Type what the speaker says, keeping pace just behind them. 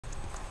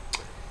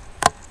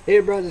Hey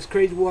everybody, it's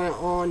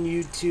CrazyWyatt on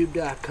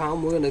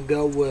YouTube.com. We're going to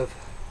go with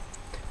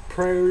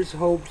Prayers,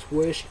 Hopes,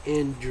 Wish,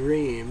 and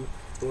Dream.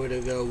 We're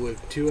going to go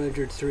with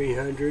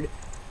 200-300,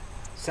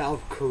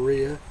 South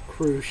Korea,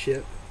 cruise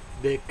ship,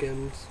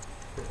 victims,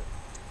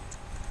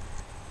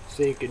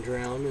 sink and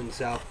drown in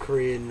South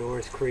Korea and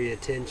North Korea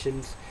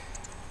tensions.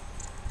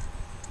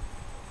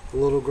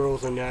 Little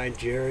girls in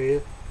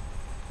Nigeria,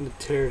 the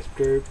terrorist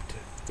group,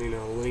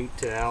 linked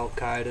to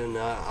Al-Qaeda and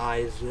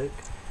Isaac,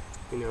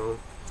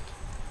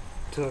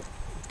 took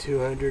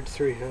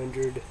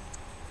 200-300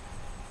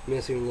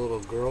 missing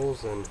little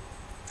girls, and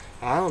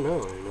I don't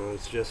know,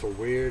 it's just a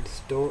weird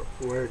story,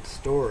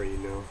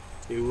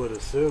 You would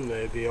assume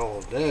they'd be all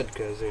dead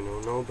because,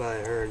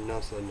 nobody heard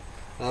nothing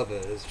of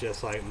it. It's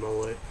just like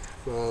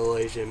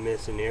Malaysia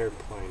missing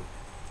airplane.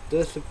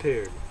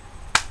 Disappeared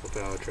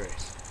without a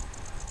trace.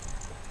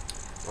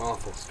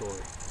 Awful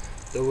story.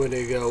 Then we're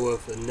going to go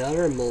with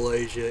another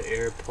Malaysia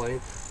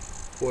airplane,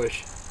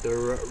 which the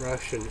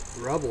Russian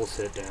rebels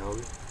hit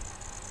down.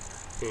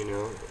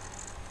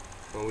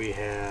 We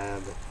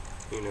have,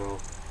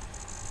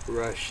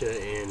 Russia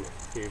and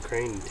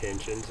Ukraine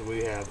tensions.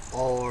 We have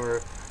all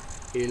our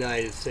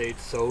United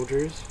States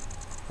soldiers,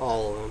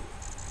 all of them.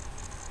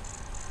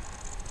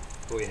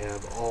 We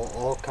have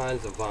all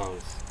kinds of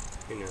violence,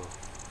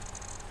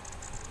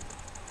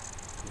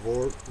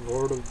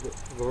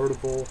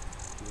 verbal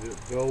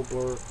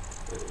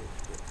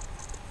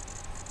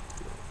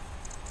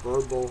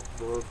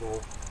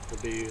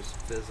abuse,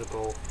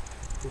 physical,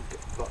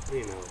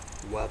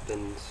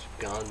 weapons,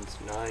 guns,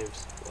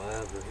 knives,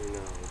 whatever, we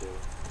do.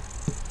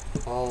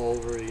 All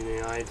over the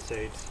United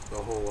States, the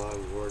whole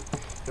wide world.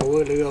 And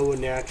we're going to go with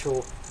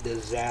natural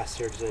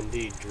disasters,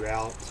 indeed,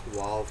 droughts,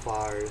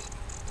 wildfires,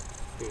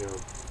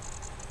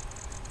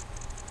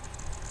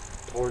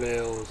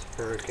 tornadoes,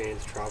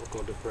 hurricanes,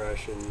 tropical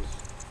depressions,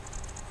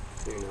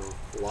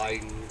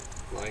 lightning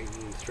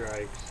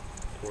strikes,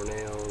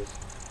 tornadoes,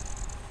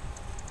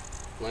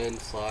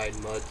 landslide,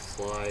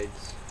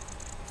 mudslides,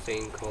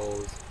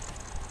 sinkholes,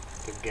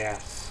 the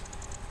gas,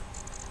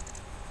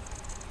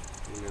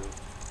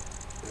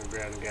 they're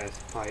grabbing gas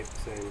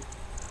pipes and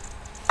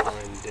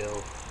fine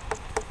dill.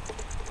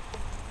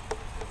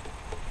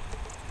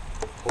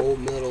 Whole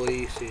Middle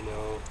East,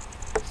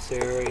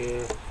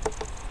 Syria,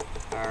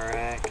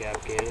 Iraq,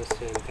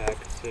 Afghanistan,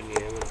 Pakistan,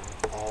 Yemen,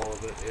 all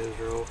of it.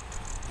 Israel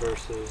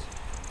versus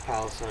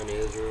Palestine,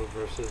 Israel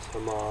versus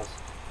Hamas,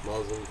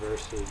 Muslim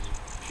versus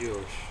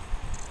Jewish.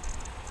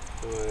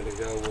 I'm going to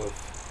go with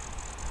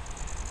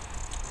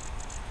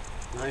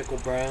Michael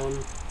Brown,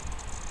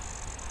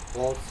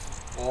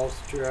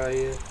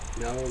 Australia,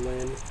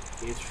 Netherlands,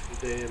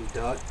 Amsterdam,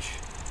 Dutch,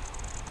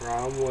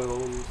 Ron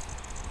Williams,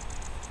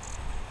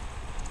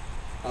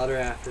 other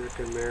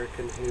African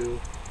American who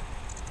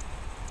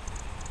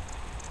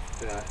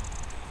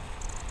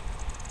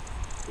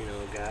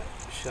got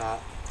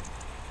shot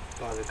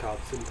by the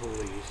cops and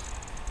police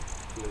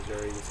in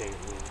Missouri and St.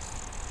 Louis.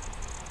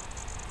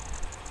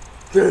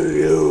 See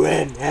you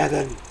in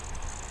heaven.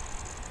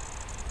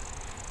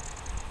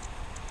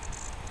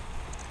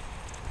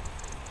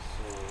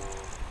 So,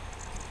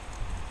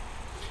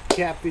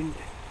 Captain.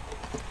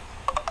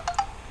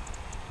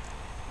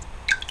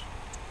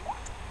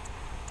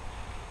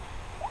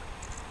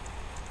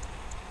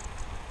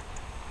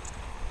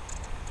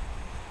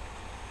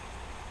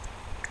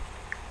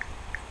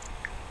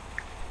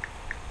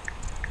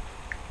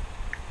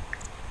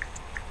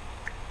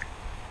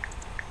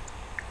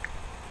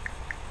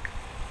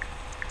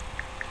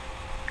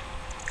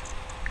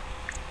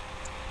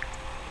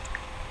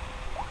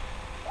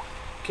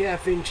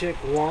 Caffeine check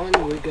 1,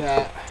 we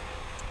got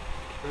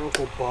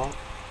Uncle Buck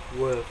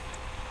with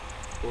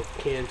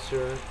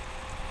cancer,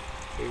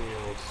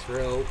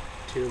 throat,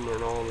 tumor,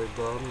 and all the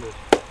above,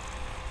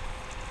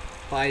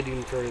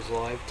 fighting for his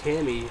life.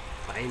 Tammy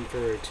fighting for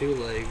her 2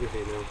 legs,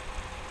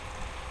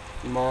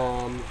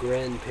 Mom,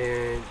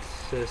 grandparents,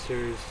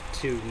 sisters,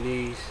 2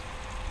 nieces,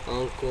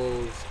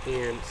 uncles,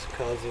 aunts,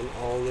 cousin,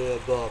 all the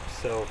above.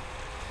 So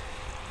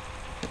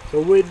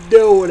we're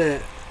doing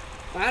it.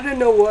 I didn't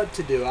know what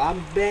to do.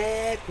 I'm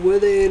back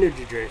with the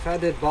energy drinks. I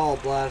did Ball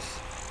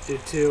Blast, did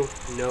 2.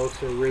 No,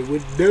 so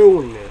we're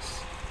doing this.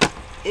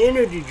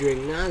 Energy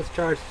drink,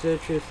 non-starch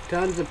citrus,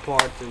 tons of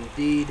parts,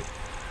 indeed.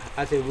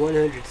 I say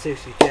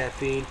 160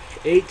 caffeine,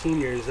 18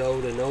 years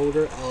old and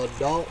older,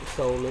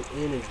 adult-sold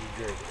energy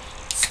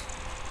drinks.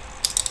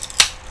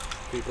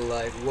 People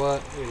like,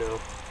 what?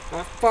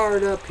 I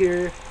fired up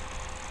here.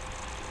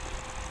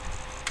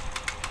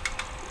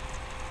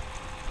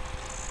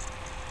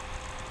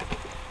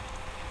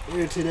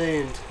 Here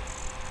today and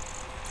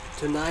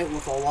tonight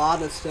with a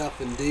lot of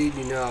stuff, indeed,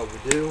 how we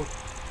do.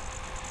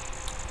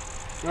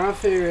 I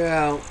figured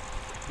out,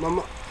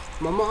 my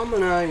mom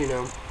and I,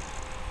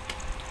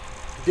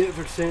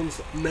 different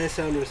things,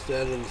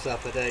 misunderstood and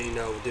stuff like that, we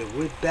do.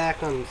 We're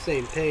back on the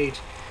same page.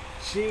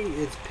 She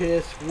is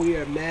pissed, we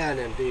are mad,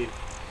 indeed.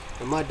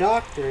 And my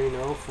doctor,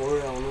 for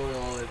Illinois,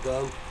 all the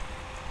above,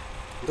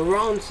 they're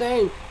all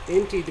saying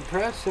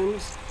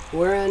antidepressants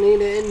where I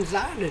need an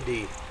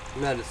anxiety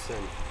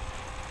medicine.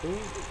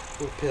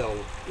 Pill.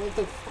 What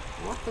the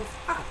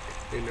fuck?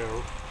 You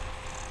know.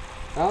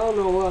 I don't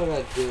know what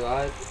I'd do.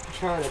 I'm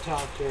trying to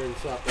talk to her and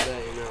stuff, but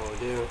that, you know,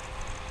 dude.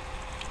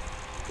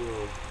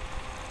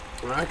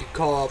 When I could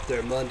call up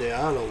there Monday,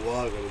 I don't know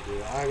what I'm gonna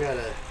do. I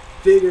gotta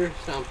figure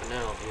something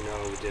out, you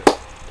know, to do.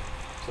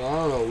 So I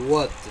don't know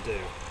what to do.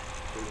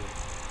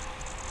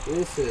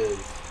 This is,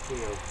 you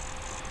know,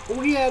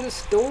 we had a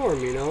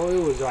storm, you know.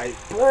 It was like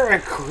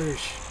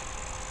breakers,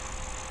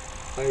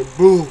 like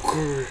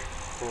bookers,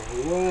 or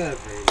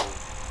whatever, you know.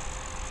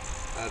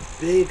 A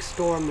big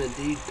storm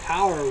indeed.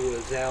 Power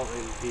was out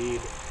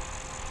indeed.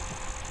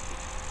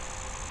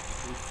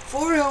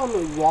 For on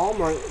the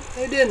Walmart,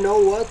 they didn't know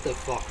what the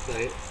fuck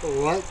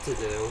what to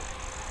do.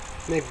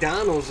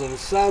 McDonald's and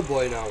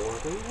Subway not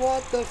working.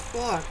 What the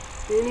fuck?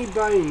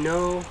 Anybody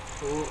know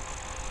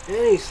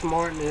any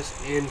smartness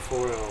in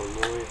Fort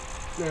Illinois?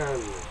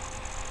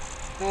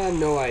 I have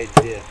no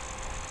idea.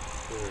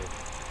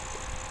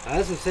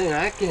 That's the thing.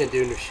 I can't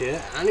do no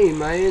shit. I need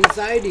my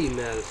anxiety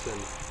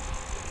medicine.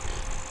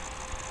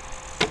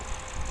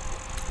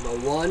 The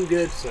one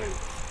good thing,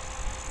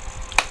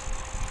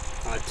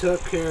 I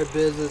took care of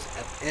business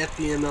at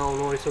FEM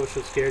Illinois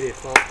Social Security.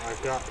 I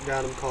got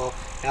them called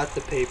at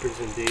the papers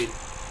indeed.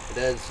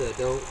 Dad said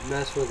don't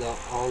mess with the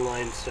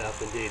online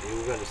stuff indeed.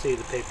 We're going to see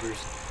the papers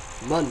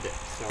Monday.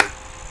 So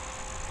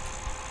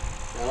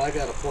now I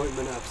got an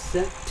appointment of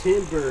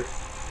September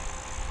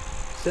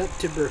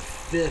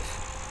 5th.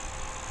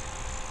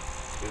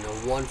 You know,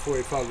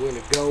 1:45. We're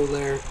going to go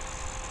there,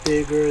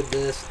 figure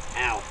this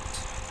out.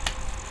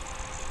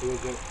 We're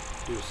going to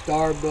do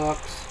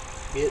Starbucks,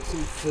 get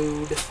some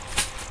food,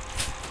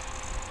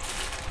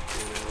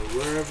 you know,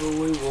 wherever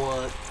we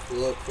want,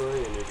 look for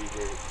energy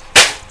drinks.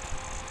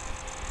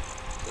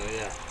 So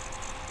yeah,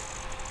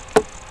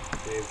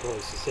 they're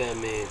supposed to send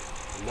me a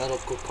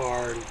medical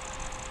card.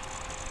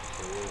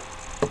 So yeah.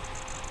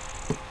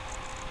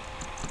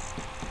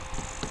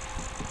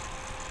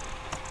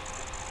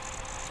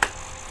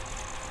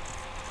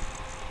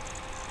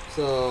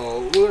 So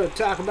we're going to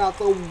talk about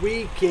the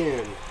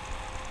weekend.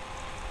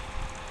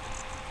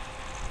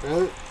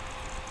 Right?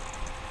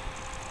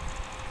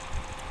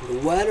 The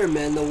weather,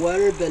 man, the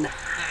weather been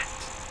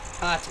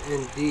hot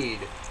indeed.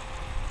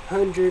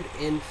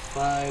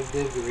 105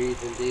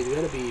 degrees indeed. It's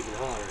gonna be even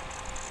hotter,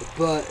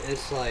 but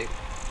it's like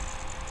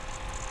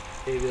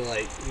maybe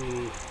like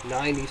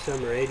 90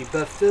 some or 80,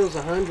 but it feels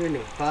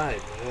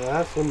 105.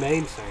 That's the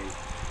main thing.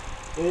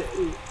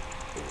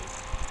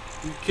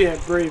 You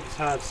can't breathe. It's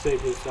hot,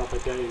 sick and stuff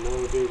like that. You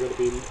know, they're gonna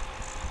be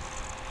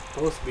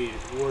supposed to be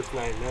worst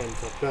 99 and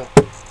stuff like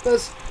that.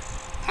 That's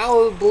out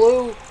of the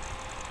blue,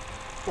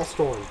 a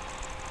storm.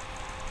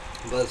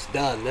 But it's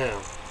done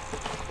now.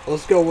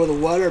 Let's go with the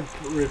weather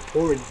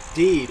report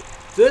indeed.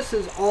 This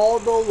is all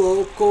the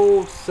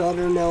local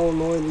Southern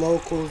Illinois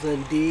locals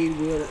indeed.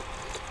 We're gonna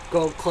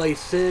go Clay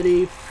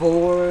City,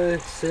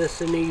 Forest,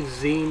 Sisseton,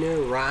 Xenia,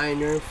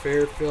 Reiner,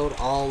 Fairfield,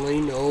 Olney,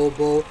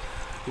 Noble,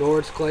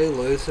 North Clay,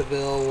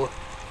 Luceville,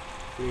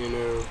 you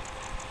know,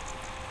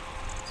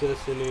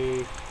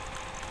 Sisseton,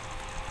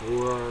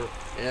 War,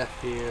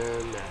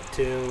 FEM,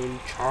 Mattoon,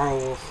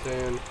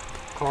 Charleston,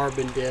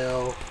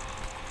 Carbondale,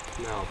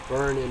 Mount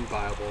Vernon,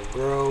 Bible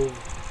Grove,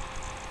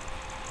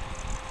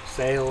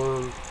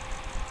 Salem.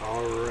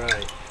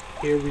 Alright,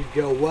 here we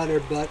go.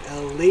 Weatherbuck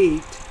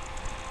Elite.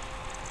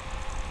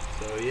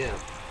 So yeah.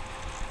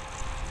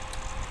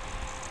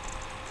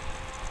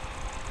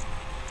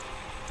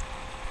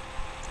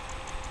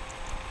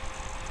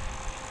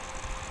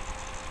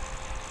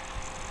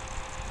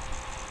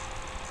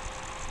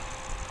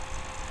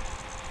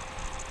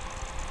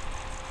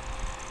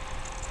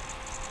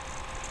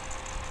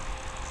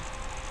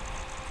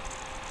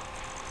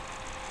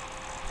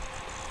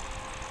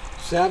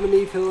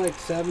 Feel like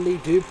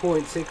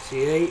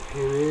 72.68,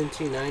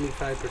 humidity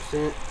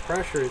 95%,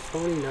 pressure is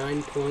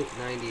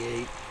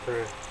 29.98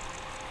 per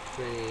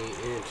 28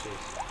 inches.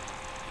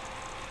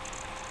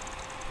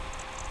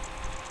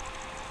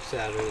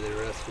 Saturday, the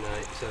rest of the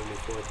night,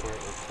 74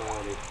 partly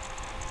cloudy.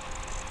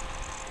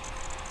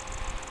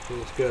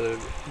 It's good,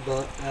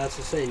 but that's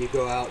the same. You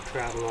go out,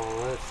 travel, all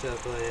that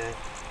stuff like that.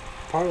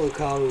 Partly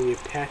cloudy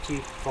with patchy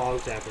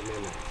fogs after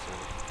midnight, so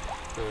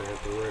I don't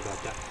have to worry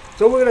about that.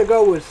 So we're going to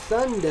go with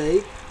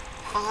Sunday,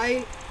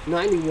 high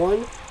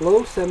 91,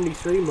 low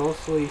 73,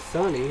 mostly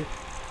sunny.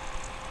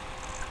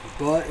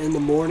 But in the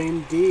morning,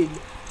 indeed,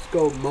 let's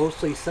go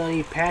mostly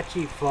sunny,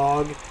 patchy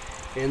fog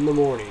in the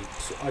morning.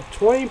 A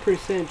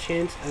 20%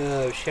 chance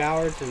of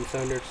showers and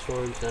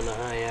thunderstorms in the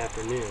high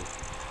afternoon.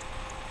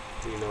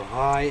 You know,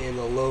 high in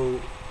the low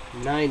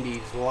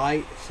 90s,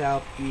 light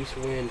southeast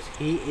winds,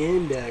 heat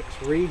index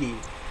reading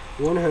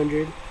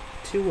 100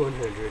 to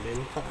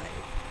 105.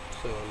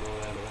 So I know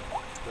that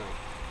about.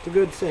 It's a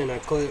good thing. I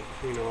click,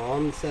 you know,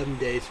 on the 7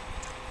 days,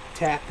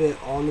 tap it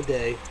on the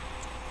day,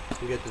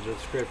 and get the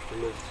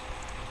description. It's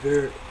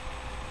good,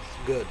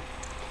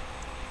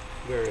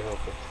 very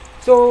helpful.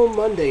 So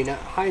Monday,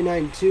 high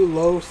 92,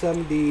 low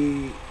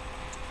 70.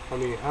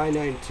 High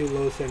 92,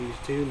 low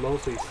 72,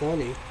 mostly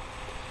sunny.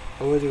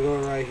 I'm going to go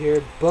right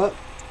here, but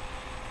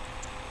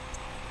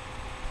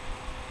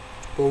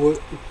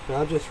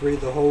I'll just read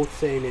the whole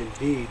saying.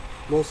 Indeed,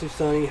 mostly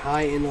sunny,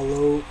 high in the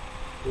lower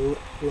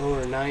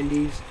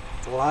 90s,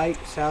 light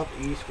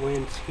southeast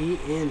winds, heat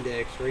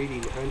index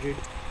reading 100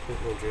 to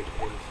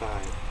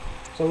 105.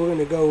 So we're going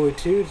to go with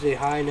Tuesday,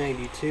 high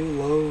 92,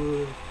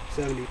 low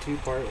 72,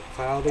 partly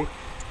cloudy,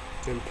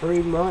 and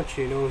pretty much,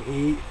 you know,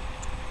 heat.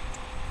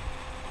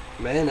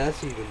 Man,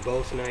 that's even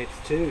both nights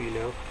too, you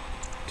know.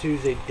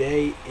 Tuesday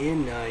day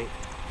and night,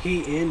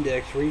 heat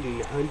index reading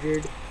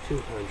 100 to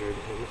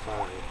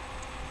 105.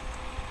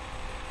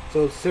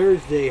 So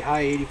Thursday,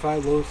 high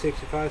 85, low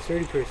 65,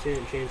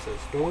 30% chance of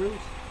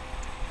storms.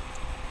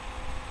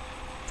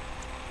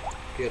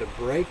 Get a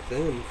break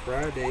then.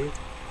 Friday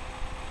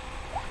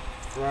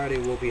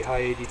will be high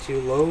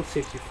 82, low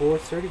 64,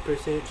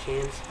 30%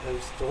 chance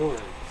of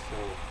storms. So,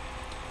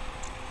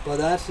 but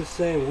that's the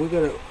same. We're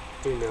gonna,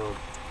 you know,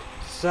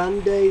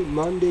 Sunday,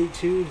 Monday,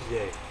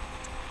 Tuesday.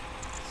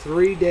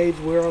 3 days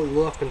we're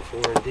looking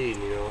for indeed.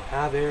 You know,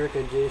 have air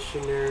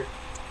conditioner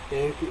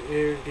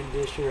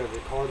of the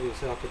car to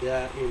yourself with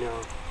that. You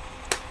know,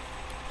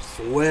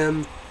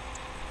 swim.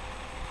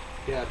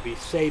 You gotta be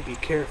safe, be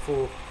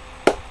careful.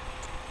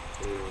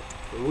 You know,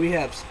 when we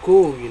have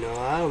school, you know,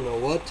 I don't know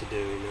what to do,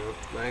 you know.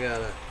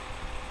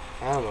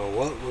 I don't know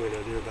what we're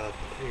gonna do about,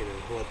 you know,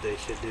 what they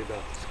should do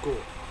about the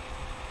school.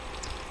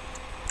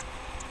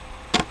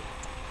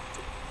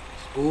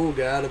 School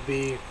gotta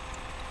be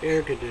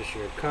air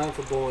conditioner,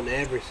 comfortable and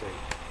everything.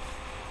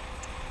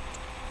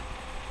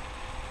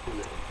 You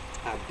know,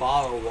 have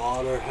bottled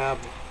water, have,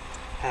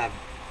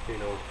 you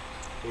know,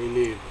 you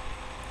need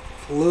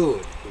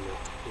fluid, you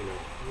know,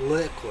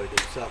 liquid and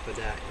stuff like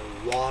that.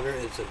 And water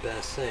is the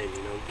best thing,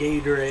 you know.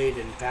 Gatorade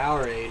and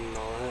Powerade and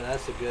all that,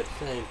 that's a good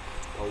thing.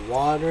 But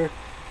water,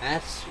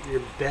 that's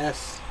your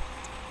best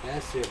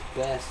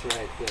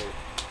right there.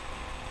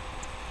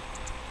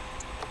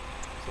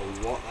 So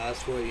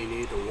that's what you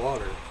need, the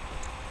water.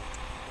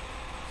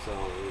 So,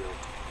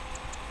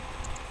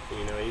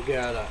 you know, you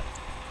gotta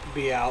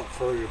be out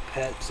for your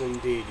pets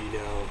indeed, you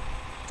know.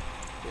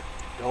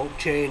 Don't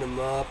chain them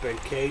up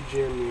and cage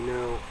them, you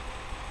know.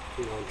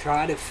 You know,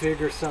 try to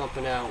figure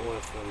something out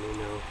with them, you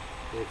know.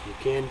 If you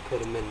can,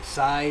 put them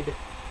inside.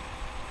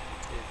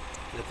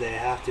 If they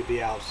have to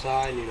be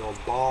outside, you know,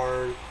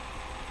 barn,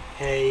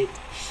 hay,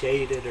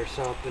 shaded or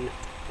something.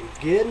 And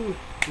get them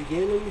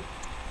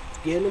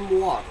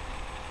water.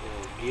 You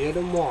know, get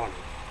them water.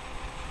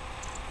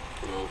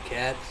 You know,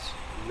 cats,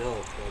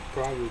 milk.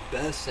 Probably the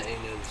best thing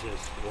is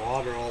just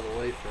water all the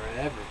way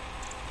forever.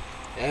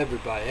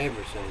 Everybody,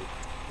 everything.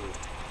 You know,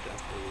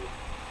 definitely.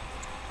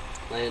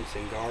 Plants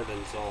and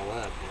gardens, all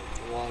that.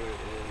 But water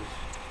is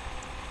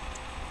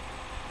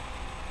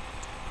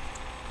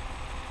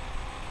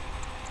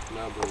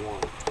number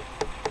one.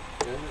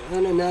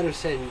 And another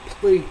saying,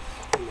 please,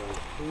 you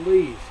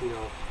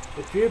know,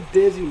 if you're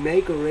busy,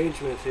 make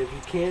arrangements. If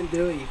you can't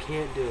do it, you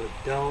can't do it.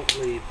 Don't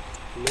leave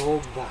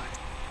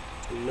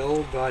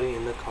nobody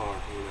in the car,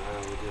 you know,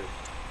 how we do.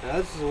 Now,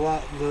 that's a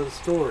lot of the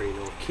story, you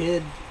know,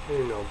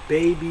 you know,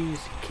 babies,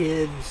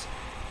 kids,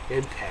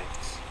 and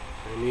pets.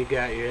 And you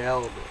got your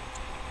elders,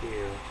 you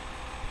know,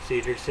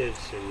 senior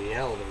citizens, the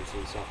elders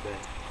and stuff like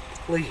that.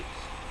 Please,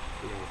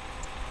 you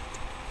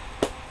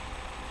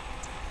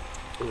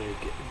know,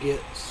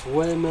 get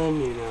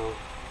swimming, you know.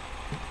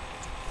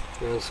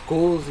 You know,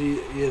 schools,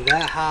 you're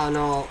that high on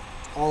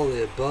all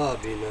the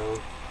above, you know.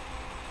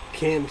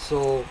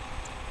 Cancel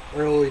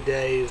early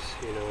days,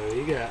 you know,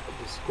 you got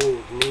the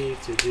schools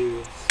need to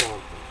do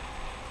something.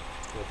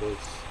 If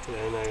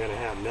they're not gonna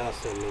have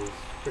nothing,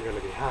 they're gonna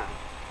be high.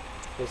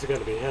 It's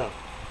gonna be hell.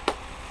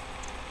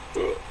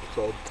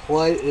 So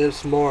play is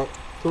smart.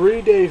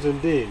 3 days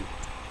indeed.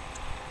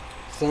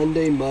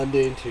 Sunday,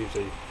 Monday, and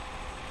Tuesday.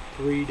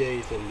 3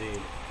 days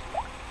indeed.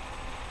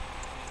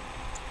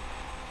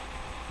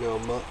 No,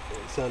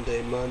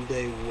 Sunday,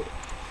 Monday,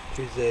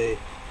 Tuesday,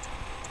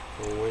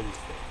 and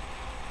Wednesday.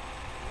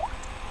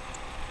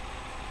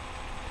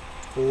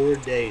 4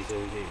 days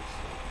indeed.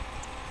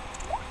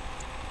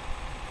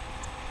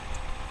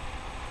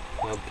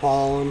 Now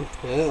pollen,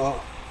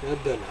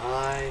 it's been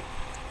high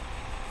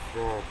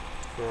for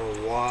a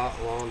while,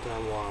 long.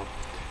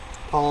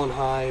 Pollen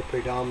high,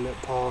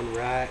 predominant pollen,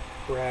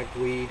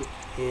 ragweed,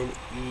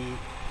 NETTLE,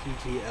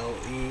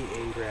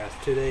 in grass.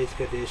 Today's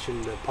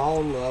condition, the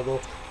pollen level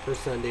for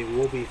Sunday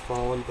will be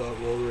fallen but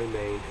will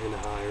remain in a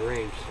high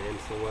range,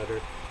 since the weather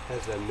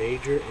has a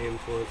major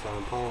influence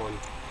on pollen.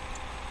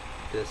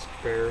 This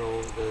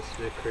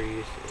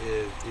decrease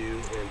is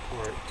due in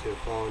part to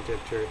falling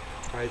temperature,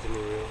 rising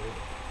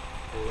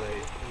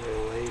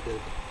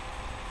related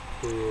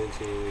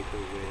humidity,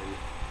 weaker wind.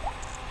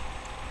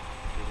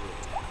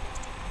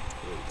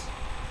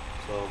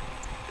 So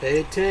pay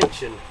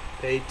attention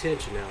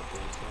out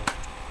there.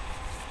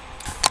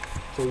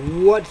 So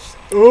what's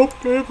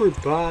up,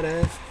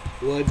 everybody?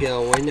 What's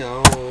going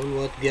on?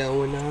 What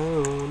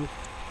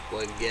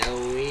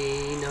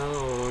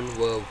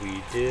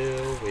we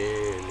doing?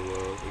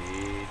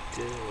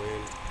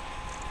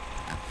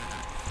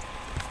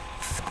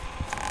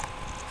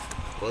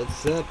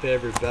 What's up,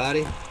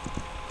 everybody?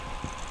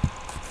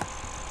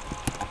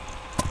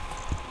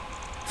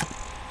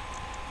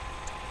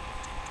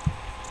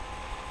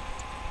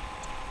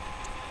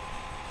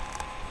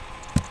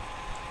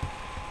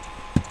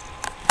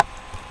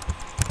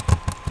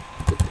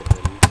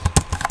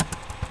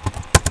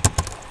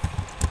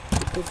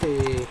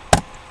 see.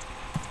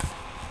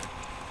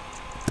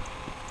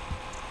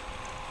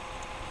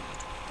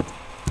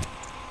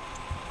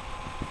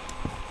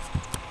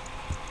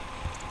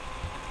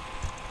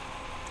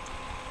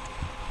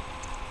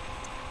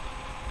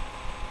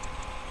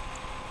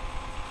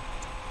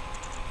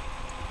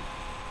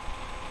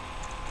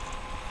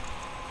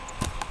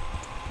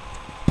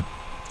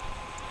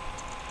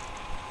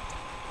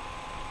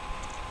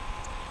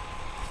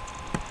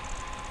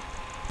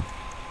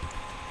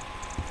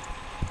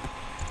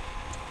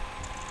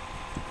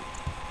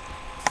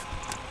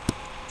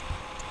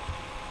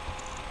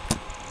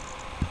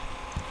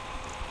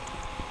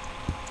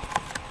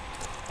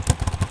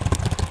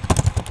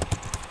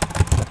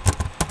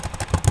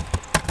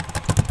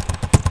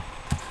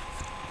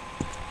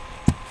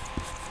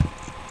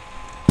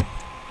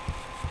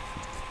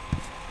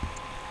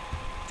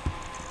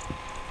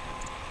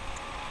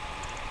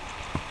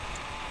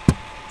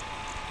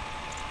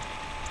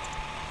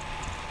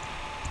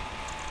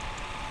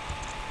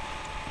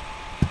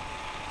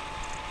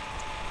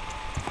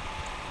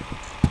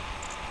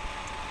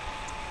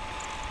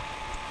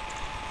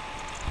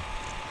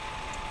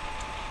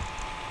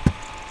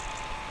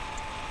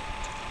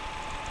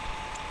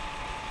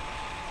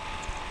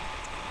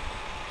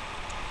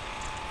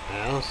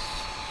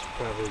 House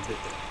probably a bit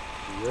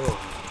real high.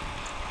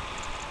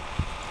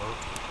 Huh?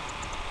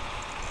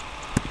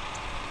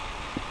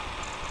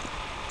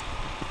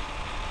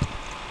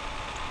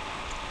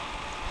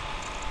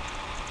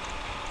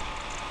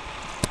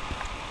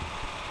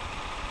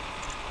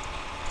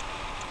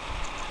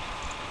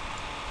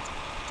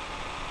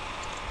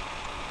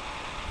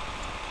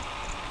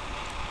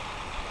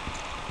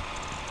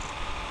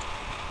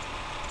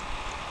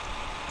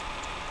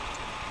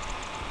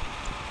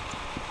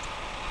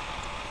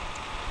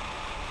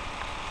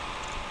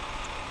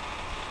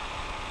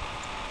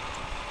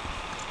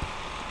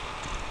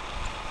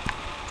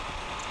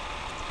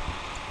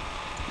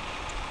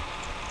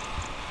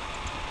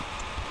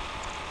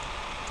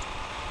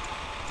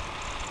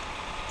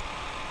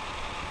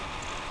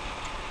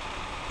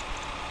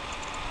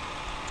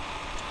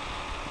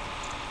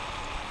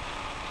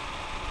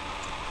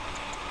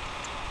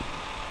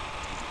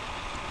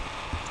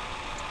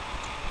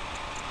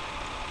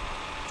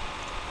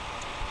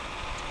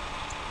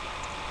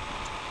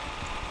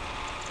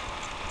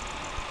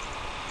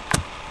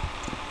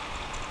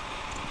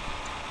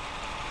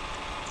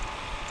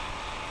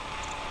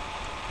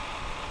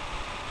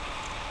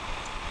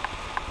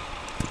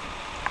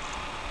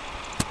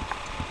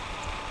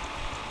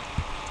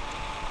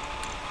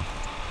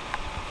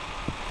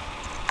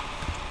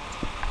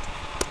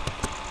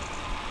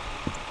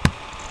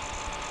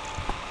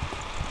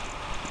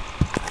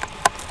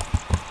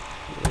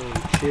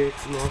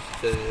 Chicks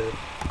mustache.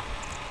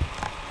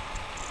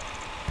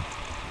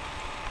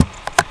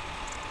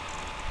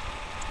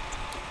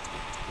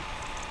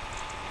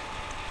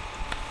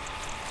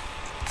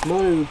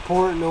 Money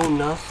report, no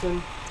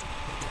nothing.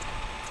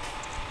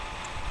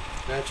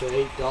 That's your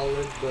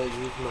 $8, but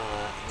use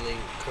my link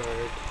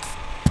card.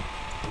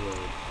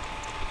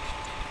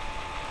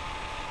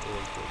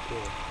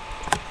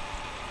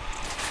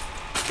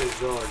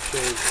 It's our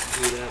chance to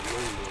do that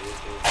Monday.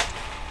 So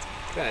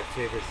try to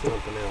figure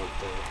something out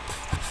there.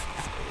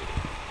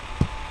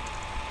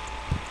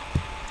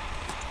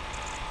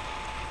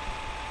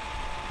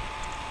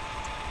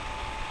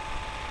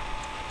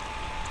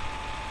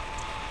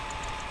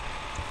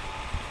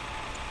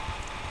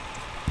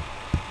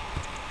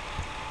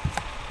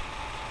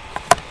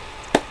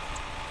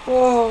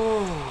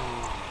 Oh,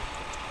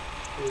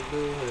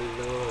 hello,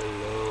 hello,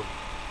 hello.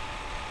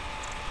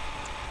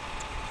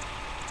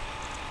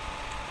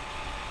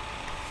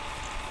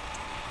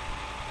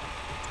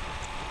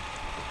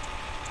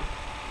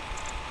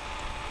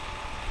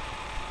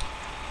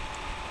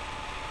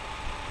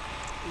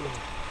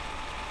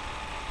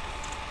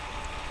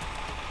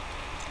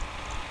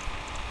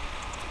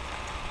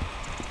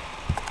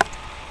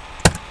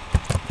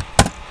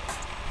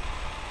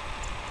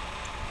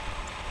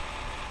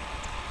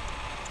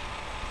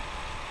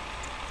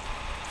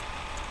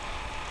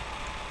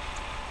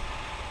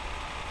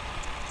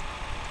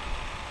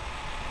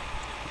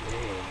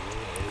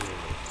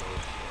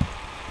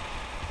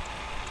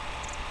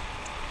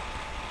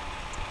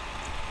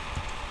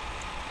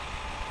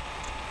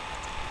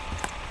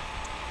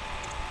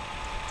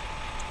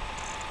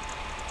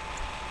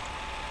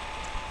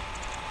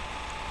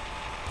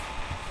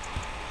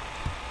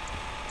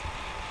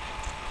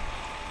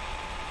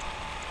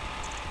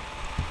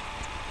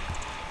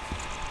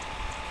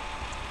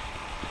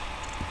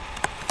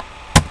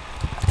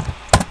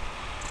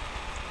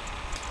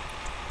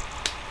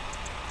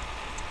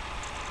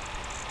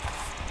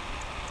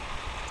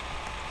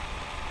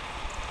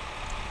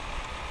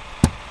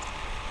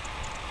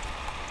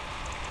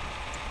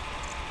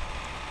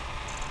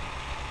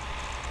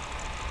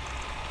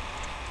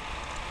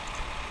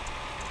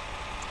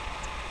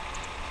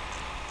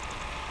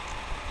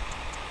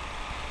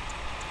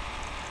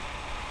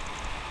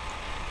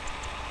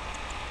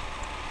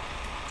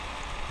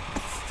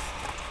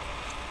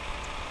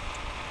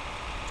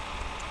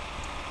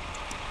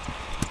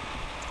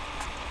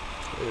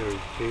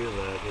 feel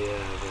that,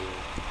 yeah,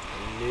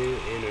 the new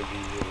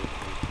interview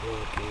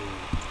working.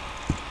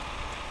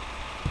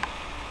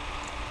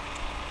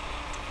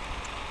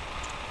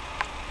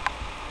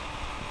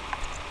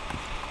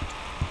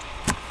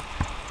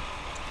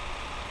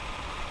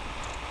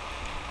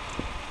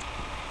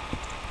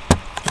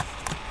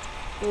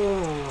 Oh, I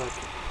like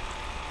it.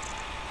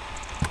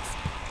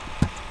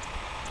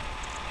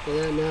 Well,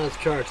 that now it's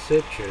charged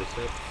citrus.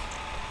 That's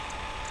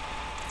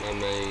my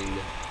main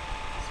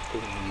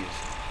squeeze.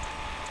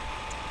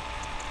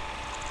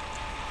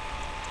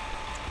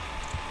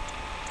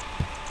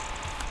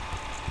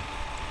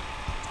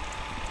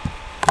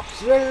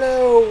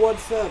 Hello,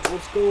 what's up?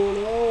 What's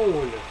going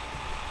on?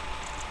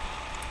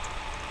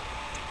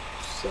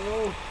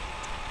 So,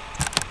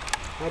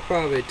 I'll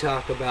probably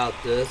talk about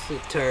this, the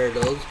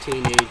Turtles,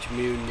 Teenage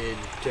Mutant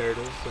Ninja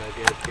Turtles, I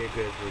guess,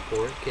 Kick-Ass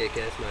Report,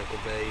 Kick-Ass, Michael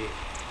Bay,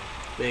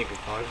 Megan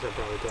Fox, I'll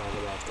probably talk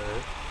about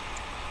that.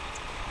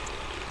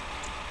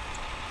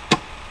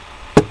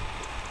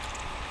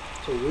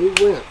 So we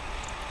went,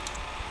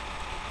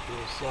 we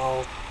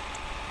saw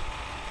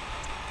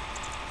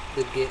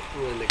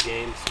when the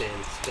game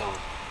stands still.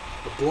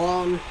 The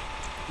blonde,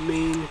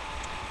 mean,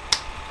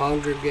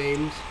 Hunger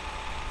Games,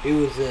 he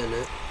was in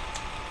it.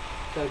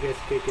 So I guess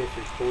Kick-Ass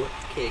Report,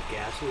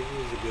 Kick-Ass, this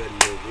is a good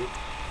movie.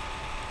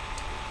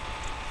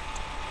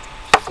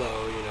 So,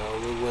 you know,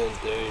 we went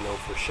there, you know,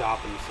 for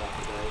shopping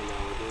Saturday, you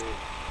know, we did.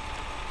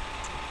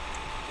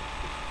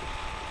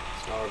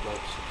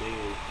 Starbucks to do.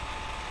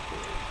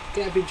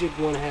 Cappy Chick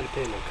one, I had to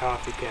pay my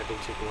coffee. Cappy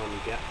Chick one,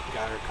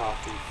 got her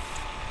coffee.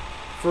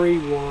 Free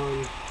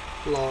one,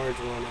 large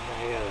one,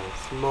 I got a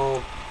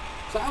small.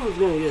 So I was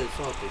going to get a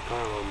salty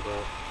caramel,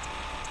 but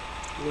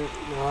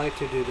I like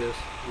to do this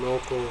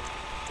local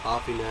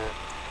coffee nut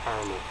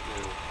caramel,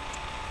 you know.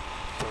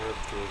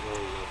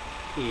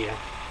 Yeah.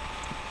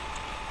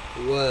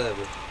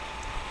 Whatever.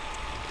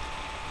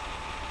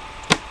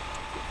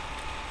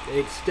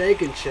 Ate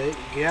Steak and Shake,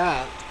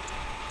 got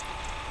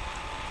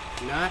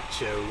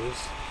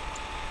nachos,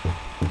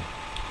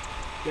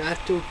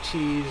 nacho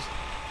cheese,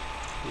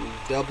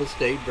 double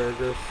steak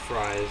burger,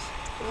 fries.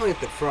 I like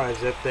the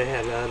fries. If they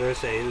had other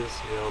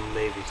things, you know,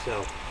 maybe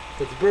so.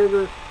 But the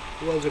burger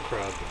was a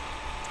crud.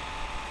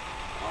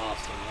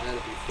 Awesome. I had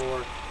it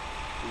before.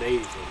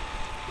 Amazing.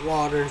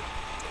 Water.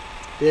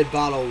 Did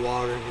bottle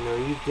water. You know,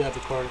 used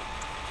debit card.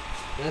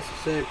 That's the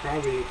same.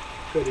 Probably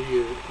could have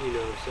used, you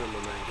know, some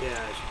of my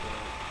cash, but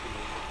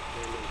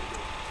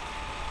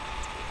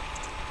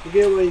you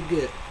get what you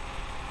get.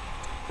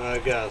 I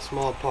got a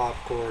small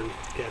popcorn,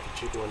 Cappy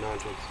Chick one,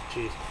 nachos,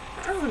 cheese.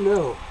 I don't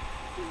know.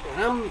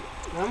 I'm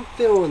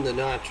feeling the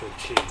nacho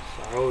cheese.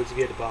 I always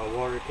get a bottle of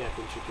water,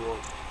 Cappy Chick one,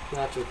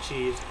 nacho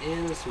cheese,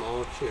 and a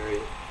small cherry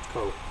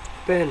Coke.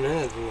 Depending on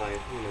that,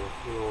 like, you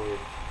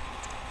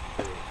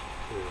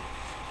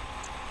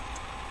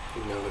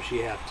know, she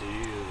have to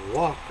use a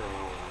walker and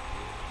all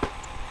that.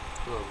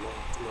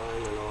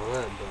 Mine and all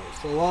that, but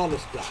it's a lot of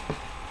stuff.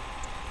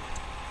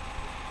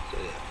 So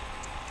yeah.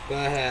 But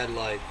I had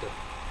like the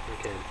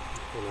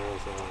when I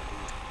was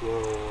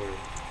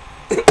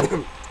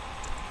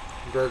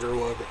burger,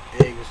 whatever,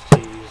 eggs,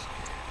 cheese,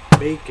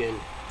 bacon,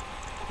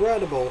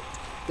 incredible.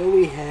 Then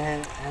we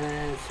had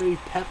 3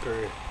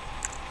 pepper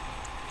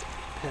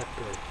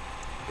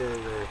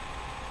burger.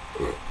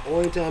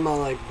 Only time I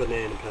like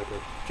banana pepper.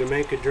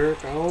 Jamaica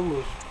jerk, I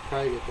almost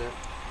probably get that.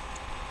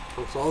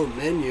 It's all the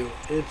menu.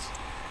 It's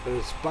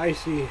a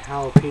spicy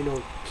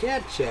jalapeno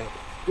ketchup,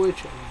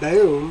 which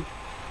boom.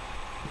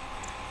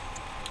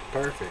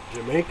 Perfect.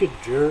 Jamaica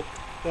jerk.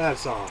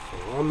 That's awful.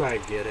 I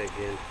might get it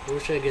again. I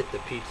wish I get the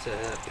Pizza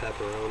Hut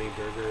pepperoni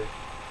burger.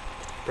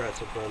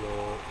 Press up on the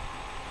wall.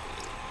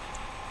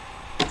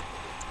 I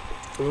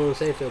don't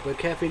say so, but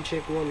Caffeine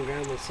Chick one,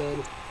 Grandma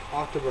said,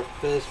 October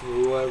Fist for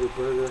whoever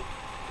burger.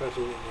 Press up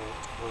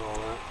and all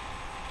that.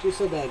 She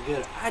said that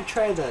good. I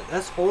tried that.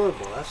 That's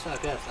horrible. That's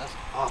not good. That's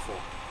awful.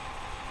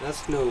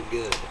 That's no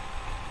good.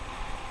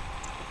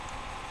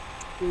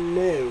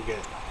 No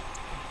good.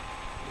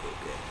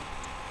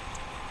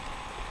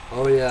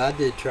 Oh yeah, I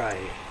did try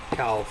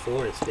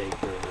California steak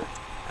burger.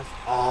 That's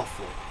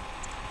awful.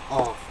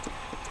 Awful.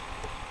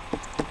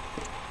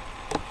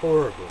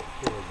 Horrible.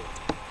 Horrible.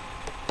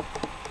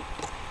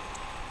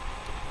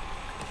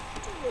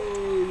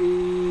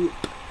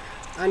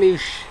 I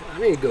need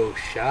to go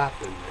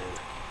shopping, man.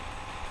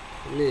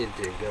 I need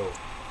to go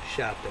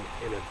shopping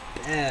in a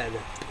bad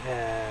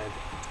way.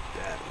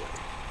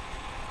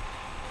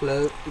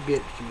 Plus, to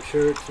get some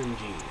shirts and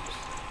jeans.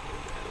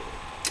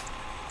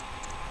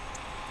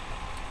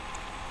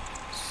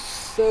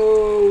 So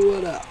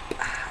what up?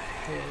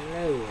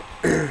 Hello.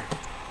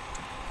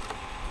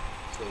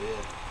 So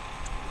yeah.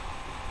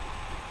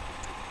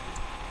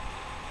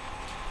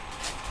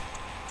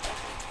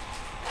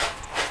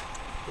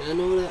 I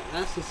know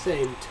that's the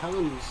same.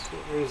 Tons.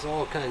 There's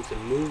all kinds of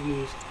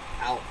movies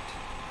out.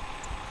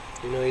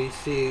 You know, you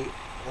see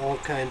all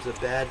kinds of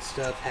bad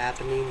stuff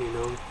happening. You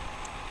know,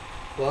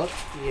 but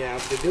you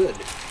have the good.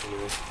 You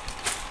know,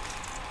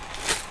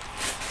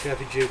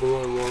 Cappy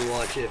Jiggle and won't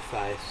watch if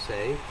I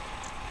say.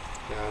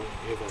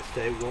 If I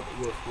stay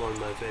with one of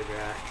my favorite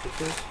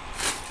actresses.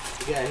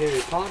 You got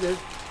Harry Potter.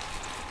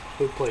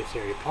 Who plays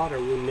Harry Potter?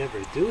 We'll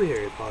never do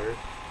Harry Potter.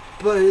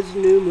 But his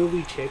new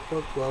movie,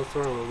 Checkbook Love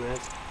for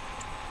Romance,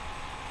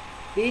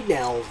 he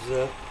nails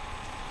it.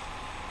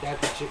 That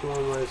the chick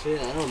one want to see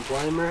it. I don't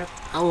blame her.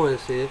 I want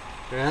to see it.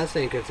 And I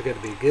think it's going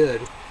to be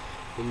good.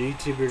 When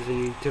YouTubers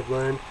and YouTube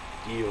land,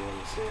 you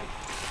want to see it.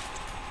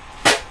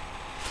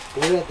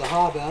 We got The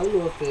Hobbit. I don't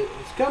know if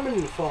it's coming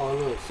in the fall. I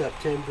don't know if it's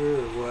September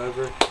or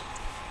whatever.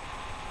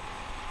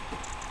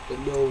 But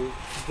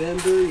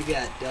November, you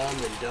got Dumb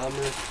and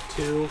Dumber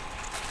 2.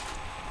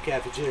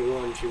 Cafe Chick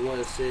 1, she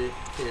want to see it.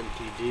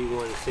 MTD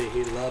want to see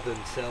he love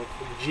himself.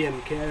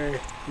 Jim Carrey,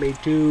 me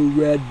too.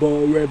 Red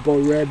Bull, Red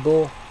Bull, Red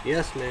Bull.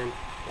 Yes, man,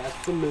 that's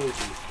the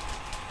movie.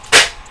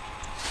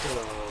 So,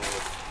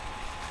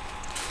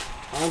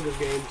 Hunger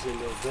Games in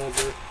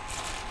November.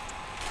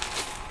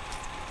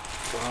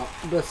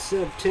 But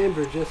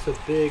September, just a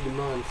big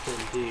month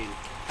indeed.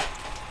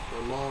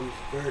 My mom's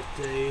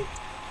birthday,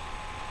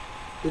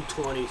 the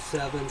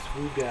 27th.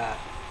 We got.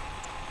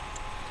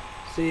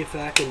 See if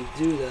I can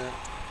do that.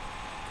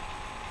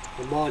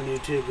 Come on,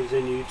 YouTubers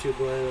in YouTube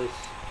land.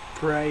 Let's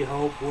pray,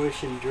 hope,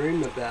 wish, and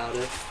dream about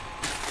it.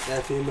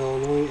 FM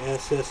Illinois,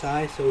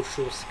 SSI,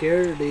 Social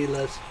Security.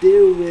 Let's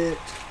do it.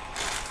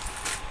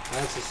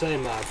 That's the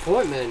same. My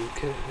appointment,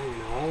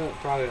 I'm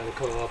probably gonna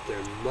come up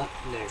there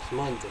next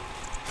Monday.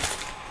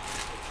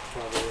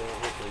 Probably gonna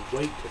have to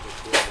wait till the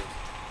 12th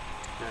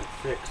and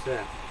fix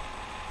that.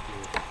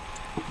 Yeah.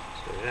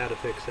 So how to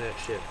fix that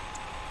shit.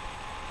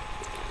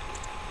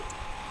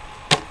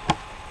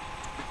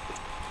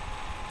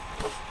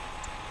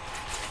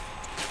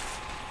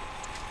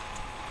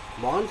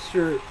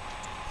 Monster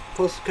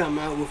supposed to come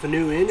out with a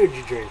new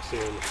energy drink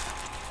soon.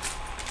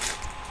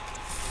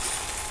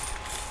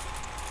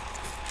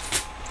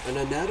 And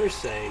another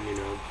saying,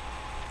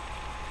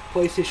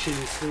 PlayStation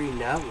 3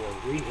 Now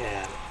One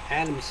Rehab,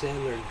 Adam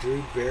Sandler,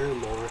 Drew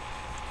Barrymore,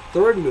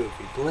 third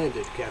movie,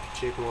 Blended, Cafe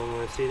Chick 1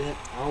 want to see that?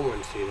 I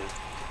want to see that.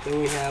 Then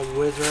we have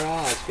Wizard of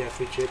Oz,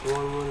 Cafe Chick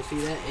 1 want to see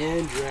that?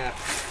 And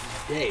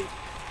Draft Day.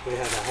 We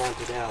have The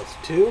Haunted House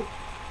 2.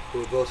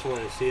 We both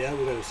want to see that.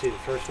 We're going to see the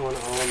first one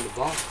on the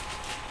box.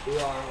 We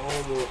are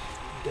almost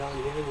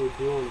done here. We're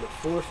doing the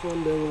fourth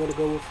one, then we're going to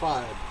go with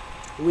 5.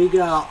 We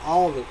got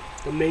all the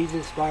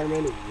Amazing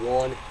Spider-Man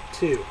 1,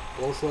 2.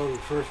 Both love the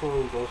first one,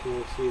 we both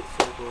want to see the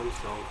second one,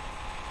 so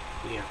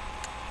yeah.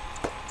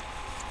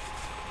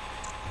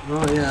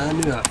 Oh yeah, I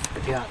knew I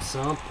forgot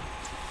something.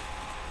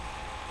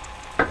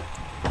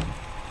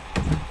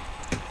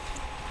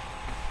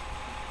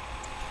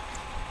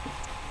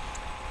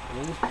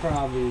 This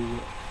probably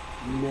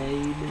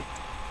made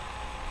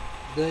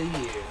the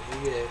year. We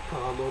get a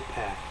combo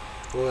pack.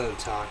 We're going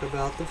to talk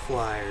about the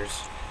flyers.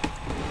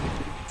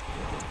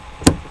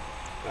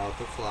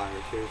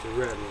 Here's a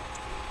red one.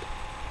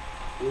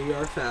 We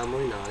Are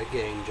Family, Not a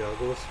Gang.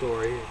 Juggle a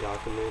Story, a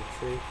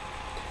documentary.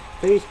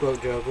 Facebook,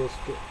 Juggle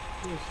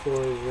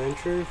Story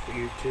Adventure.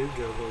 YouTube,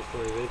 Juggle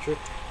Story Adventure.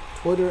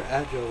 Twitter,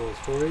 @Juggle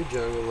Story.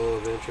 Juggle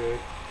Adventure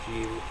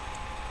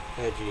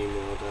at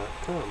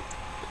gmail.com.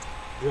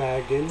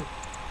 Dragon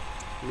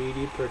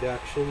Media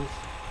Productions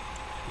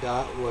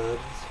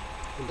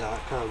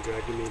 .webs.com.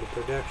 Dragon Media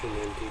Production,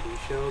 MTD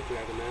Show,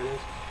 Dragon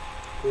Madness,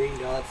 Green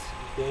Dots,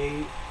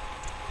 Daily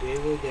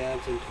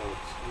Dabs and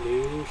Totes.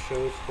 New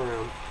shows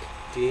from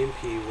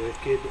DMP,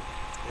 Wicked,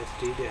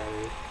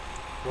 SDW.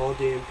 All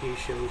DMP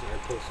shows are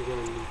posted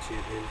on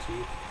YouTube,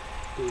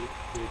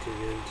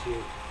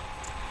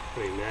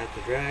 Matt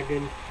the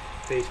Dragon,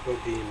 Facebook,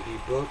 DMP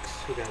Books.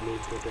 We got new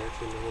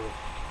production,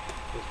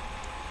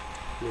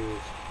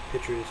 news,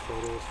 pictures,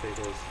 photos,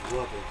 photos,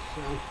 love it.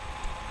 So,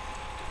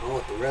 I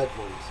want the red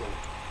one,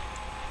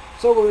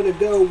 so we're gonna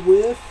go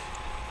with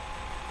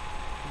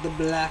the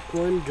black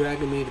one,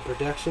 Dragon Media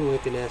Production,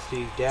 Wicked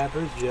SD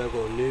Dabbers,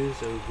 Juggle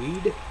News and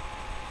Weed.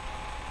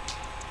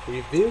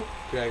 Review,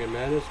 Dragon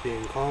Madness,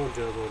 Being Calm,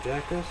 Juggle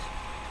Jackass.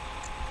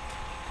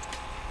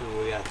 And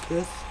we got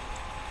this.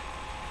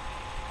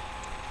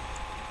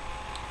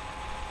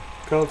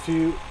 Kung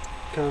Fu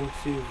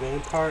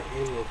Vampire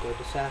and Liquid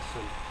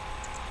Assassin.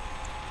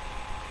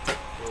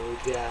 And we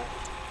got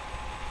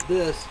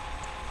this.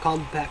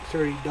 Compact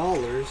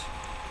 $30.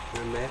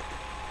 And that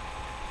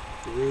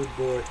Rude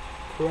Boy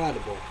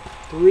Credible.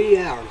 3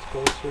 hours,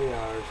 close 3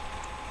 hours.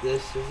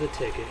 This is a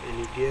ticket, and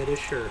you get a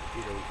shirt.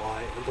 You don't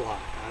buy it in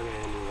black. I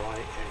mean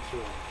white, extra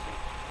white.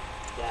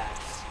 So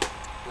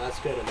that's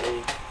gonna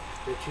make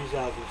the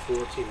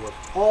 2014 with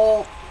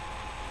all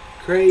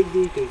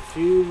crazy,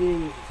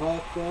 confusing,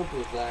 fucked up.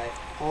 Was like,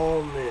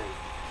 oh man.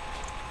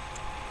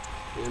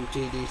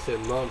 MTD said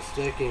Mug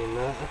sticky, and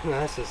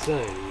that's the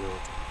same,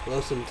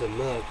 Listen to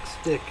Mug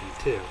sticky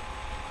too.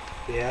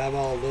 If you have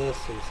all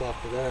this and stuff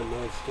for that,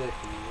 Mug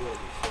sticky, you will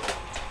be fine.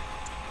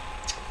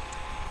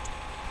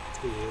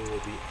 You will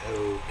be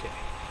okay.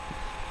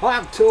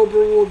 October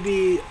will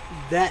be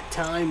that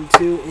time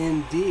too,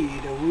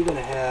 indeed. And we're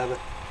gonna have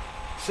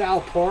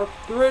South Park,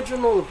 the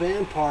original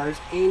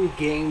Vampires, and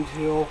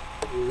Gainesville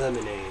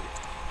Lemonade.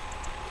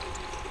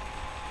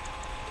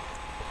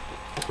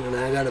 And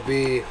I gotta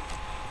be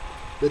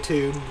the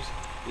Tube's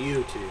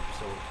YouTube,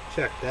 so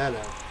check that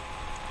out.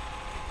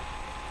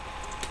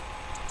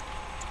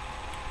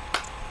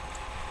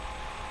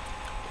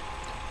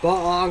 But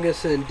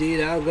August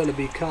Indeed, I'm gonna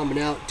be coming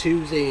out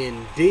Tuesday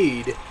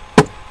Indeed.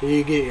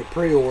 You get your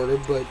pre-order,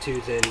 but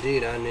Tuesday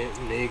Indeed, I need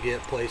to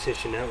get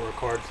PlayStation Network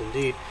cards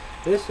Indeed.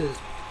 This is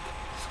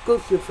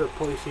exclusive for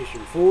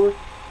PlayStation 4,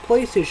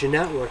 PlayStation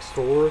Network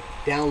store,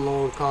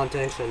 download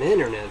contacts and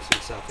internets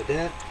and stuff like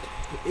that.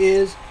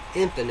 Is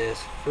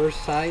Infamous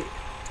First Sight,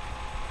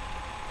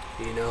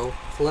 you know,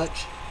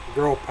 Fletch,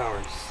 Girl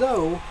Power.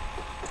 So,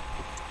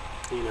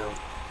 you know,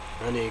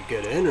 I need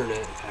good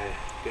internet.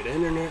 Good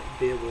internet,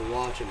 be able to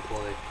watch and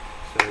play.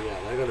 So yeah,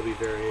 they're gonna be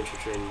very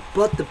interesting.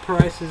 But the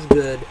price is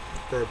good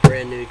for a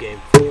brand new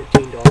game,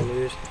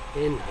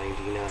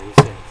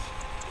 $14.99.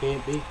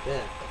 Can't beat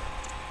that.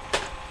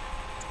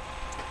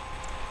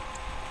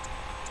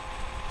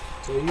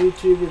 So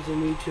YouTubers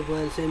and YouTube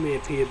land, send me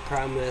a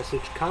private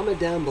message. Comment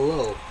down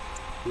below.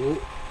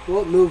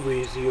 What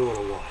movies do you want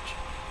to watch?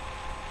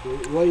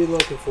 What are you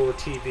looking for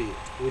TV?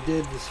 We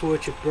did the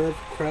Switch of Birth,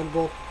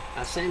 Credible.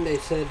 I think they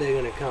said they're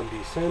gonna come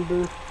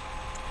December.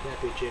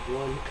 Happy Chick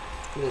 1,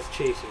 Miss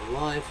Chasing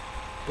Life,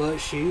 but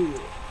she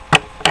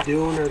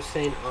doing her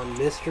thing on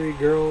Mystery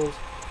Girls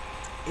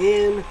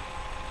and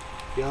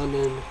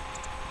Youngin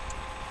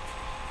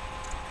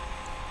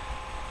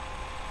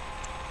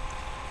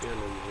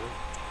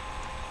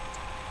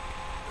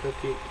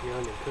Cooking.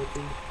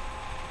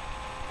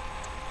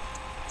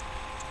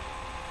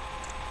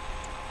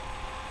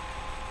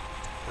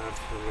 I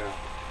forgot.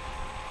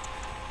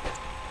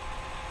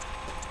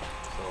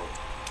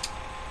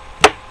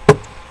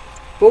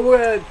 But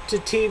we're at to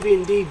TV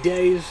and D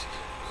days,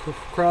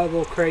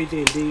 Credible,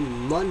 Crazy Indeed,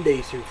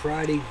 Monday through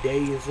Friday,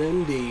 Days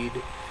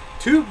Indeed,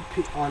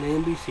 on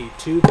NBC,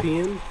 2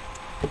 p.m.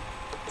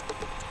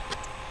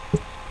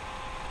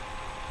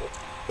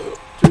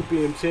 2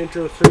 p.m.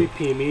 Central, 3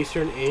 p.m.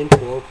 Eastern, and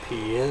 12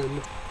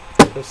 p.m.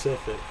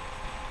 Pacific.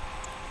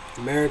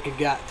 America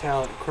Got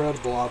Talent,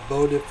 Credible. I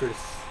voted for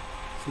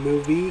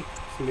Smoothie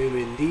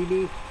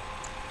Indeed.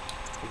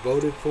 I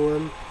voted for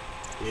him.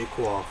 You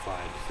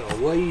qualified. So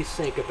what do you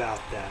think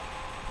about that?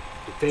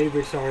 Your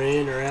favorites are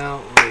in or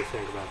out? What do you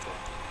think about that?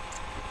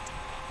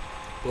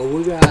 Well,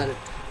 we got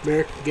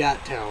America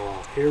Got Talent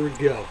off. Here we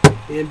go.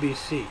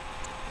 NBC.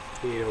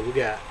 You know, we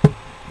got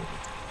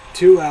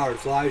 2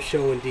 hours live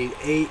show Indeed,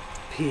 8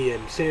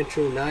 p.m.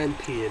 Central, 9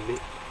 p.m.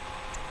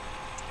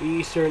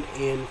 Eastern,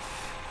 and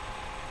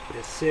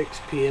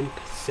 6 p.m.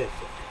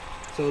 Pacific.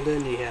 So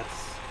then you have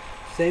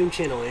same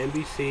channel,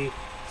 NBC,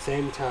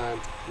 same time,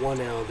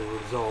 1 hour the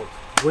results.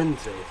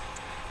 Wednesdays.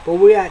 But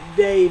we got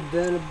Dave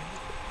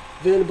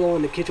Venable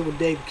in the kitchen with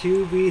Dave,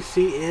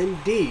 QVC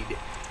Indeed.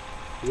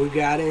 We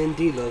got it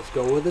Indeed. Let's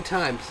go with the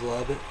times,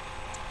 love it.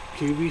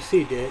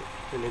 QVC did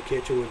in the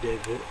kitchen with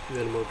Dave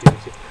Venable,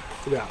 QVC.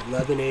 We got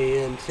 11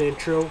 a.m.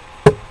 Central,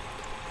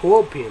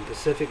 12 p.m.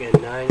 Pacific, and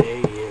 9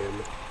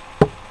 a.m.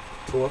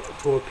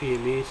 12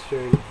 p.m.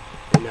 Eastern,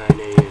 and 9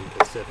 a.m.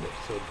 Pacific.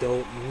 So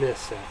don't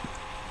miss that.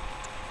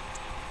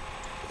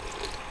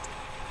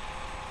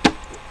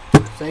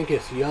 I think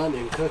it's Young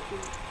and Cooking.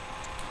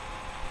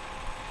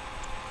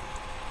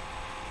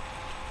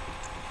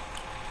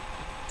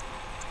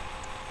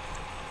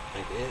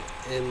 Like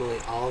Emily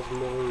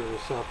Osborne or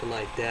something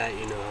like that,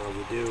 you know how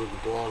we do, the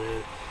blonde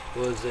hair.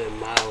 Was it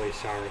Miley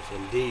Cyrus?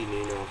 Indeed,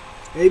 you know.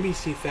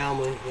 ABC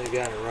Family, they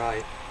got it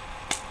right.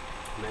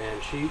 Man,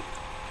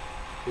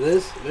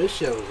 this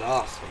show is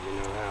awesome, you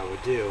know how we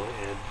do.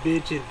 And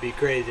bitches be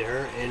crazy,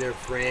 her and her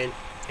friend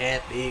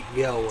have it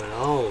going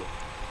on.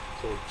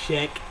 So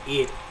check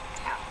it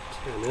out.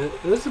 And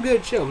this is a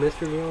good show,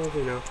 Mr. Girls,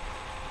 you know.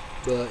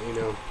 But, you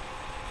know,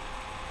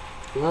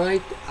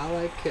 I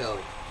like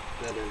Kelly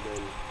better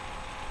than,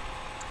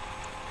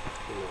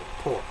 you know,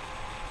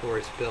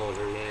 Tori spelling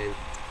her name.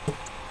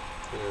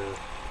 I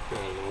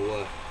don't know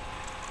what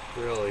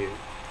really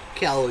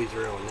Kelly's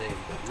real name,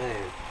 but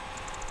man,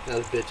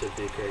 those bitches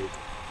be crazy.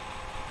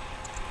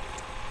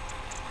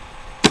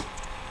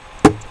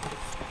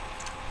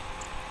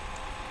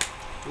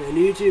 And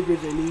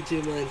YouTubers and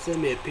YouTube land, send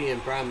me a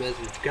PM Prime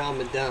message,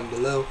 comment down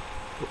below.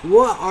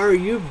 What are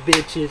you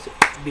bitches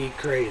be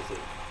crazy?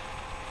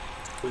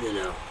 You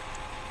know.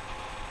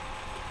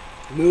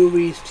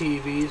 Movies,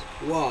 TVs,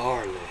 what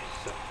are they?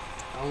 So,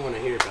 I want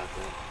to hear about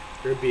that.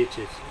 Your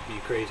bitches be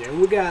crazy.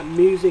 And we got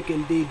Music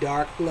Indeed,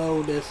 Dark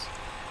Flow. This,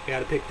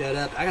 gotta pick that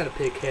up. I gotta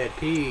pick Head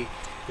P.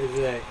 Is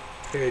that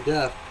Harry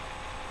Duff?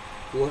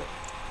 What?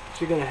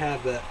 She's gonna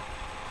have the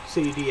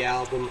CD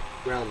album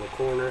around the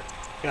corner.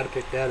 Gotta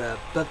pick that up.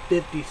 But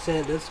 50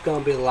 Cent, this is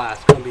gonna be the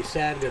last. It's gonna be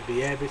sad. It's gonna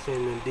be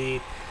everything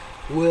Indeed.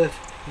 With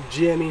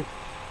Jimmy,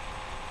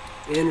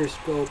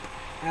 Interscope,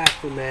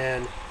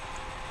 Afterman,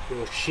 you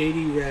know,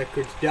 Shady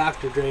Records,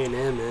 Dr. Dre, and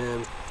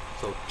MM.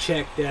 So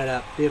check that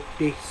out.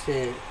 50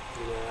 Cent.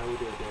 You know, I would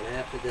do that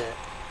after that.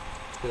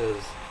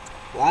 Because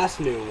last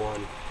new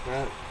one,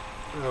 right?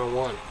 I don't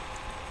want it.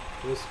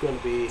 This is gonna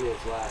be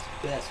his last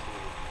best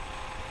one.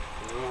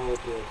 And I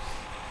hope it's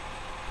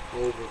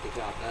Over the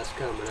Top. That's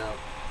coming up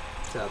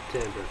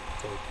September.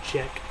 So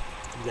check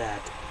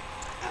that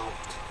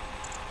out.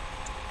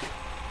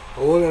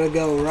 Well, we're going to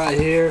go right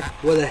here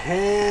with the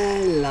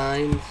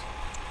headlines.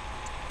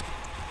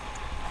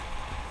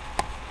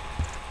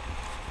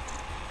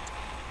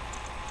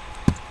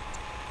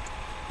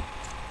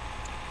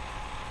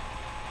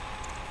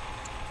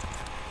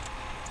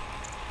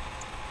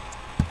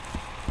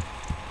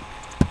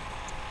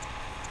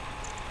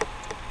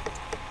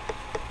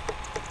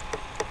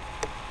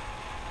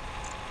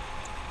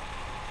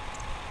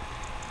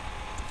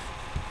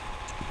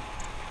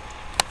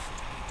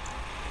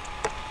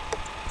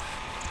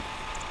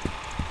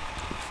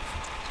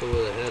 So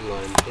with the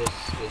headlines,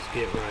 let's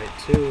get right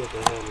to the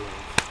headlines.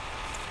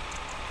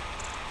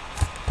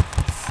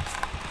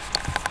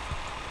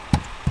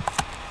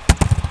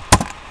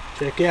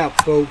 Check out,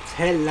 folks,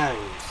 headlines.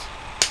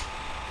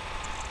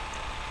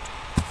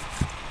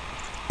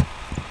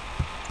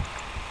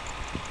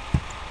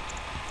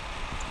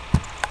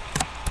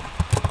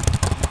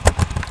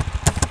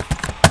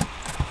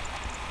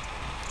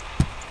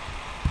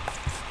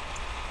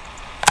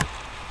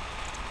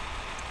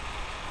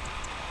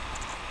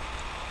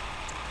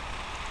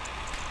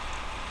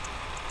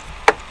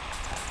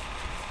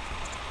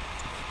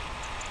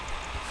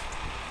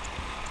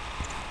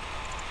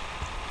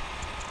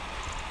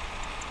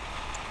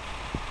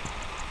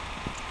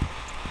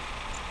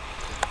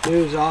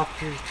 News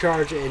officers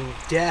charged in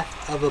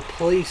death of a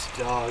police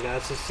dog.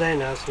 That's the same.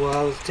 That's what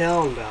I was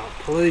telling about.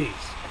 Police.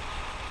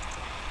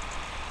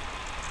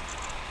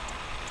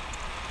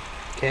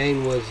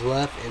 Kane was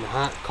left in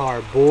hot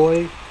car.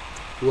 Boy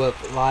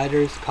with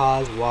lighters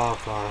caused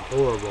wildfire.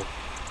 Horrible.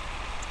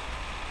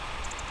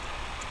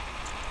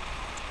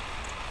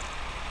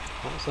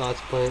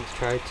 Sauce plants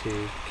try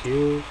to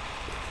cue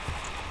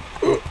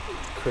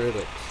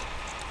critics.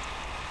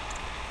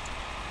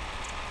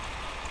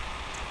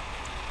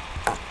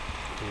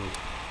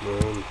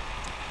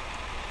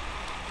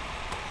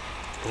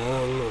 I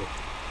don't know.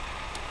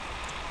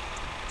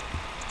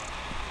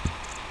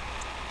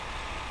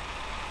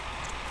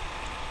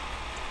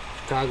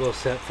 Chicago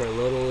set for a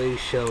Little League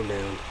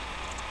showdown.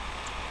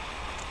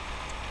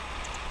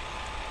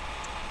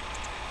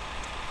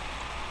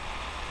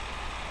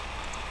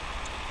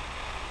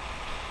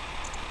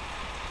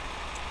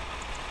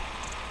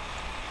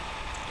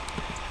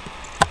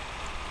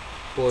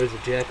 Boys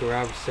of Jackie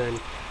Robinson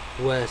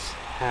West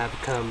have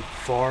come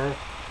far.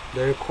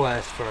 Their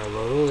quest for a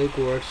Little League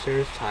World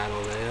Series title,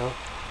 they'll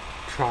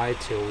try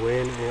to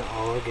win it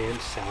all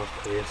against South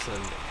Korea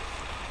Sunday.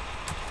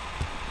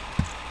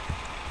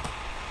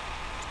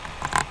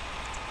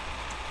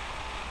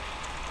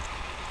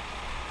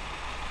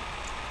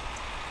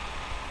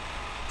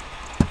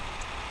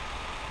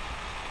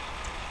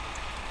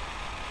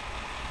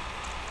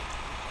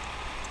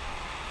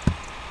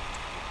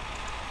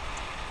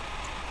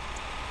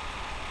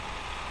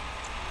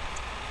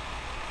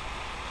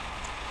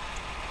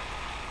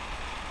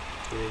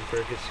 And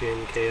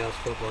Ferguson Chaos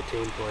football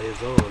team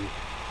plays on.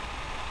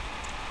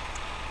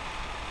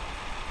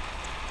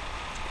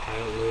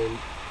 Pilot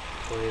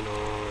playing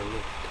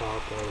on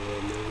top of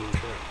a moving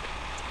truck.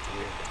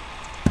 Weird.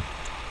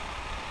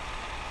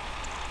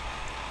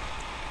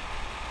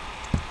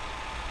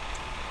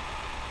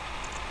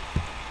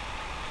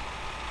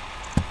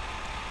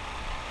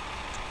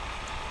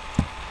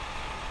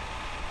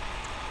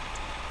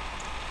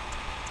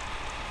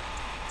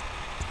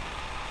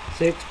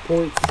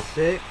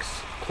 .6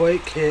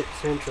 quake hit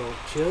Central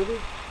Chile.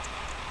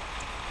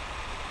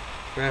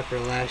 Rapper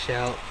lash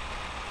out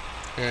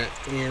at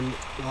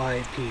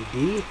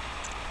NYPD.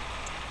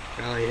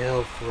 Rally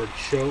held for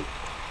choke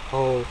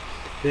hole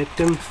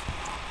victim.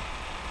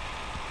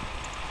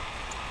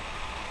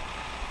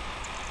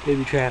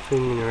 Baby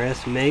trafficking and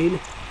arrest made.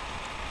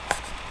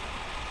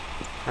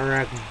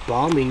 Iraq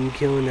bombing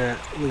killing at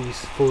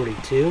least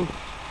 42.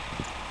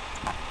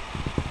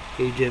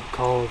 Egypt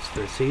calls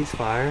for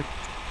ceasefire.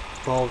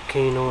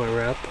 Volcano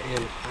erupt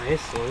in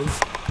Iceland.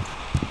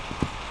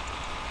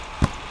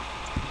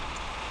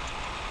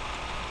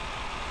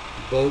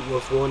 Boat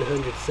with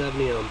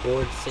 170 on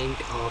board sink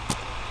off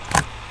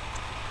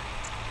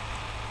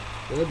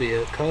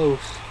Libya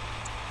coast.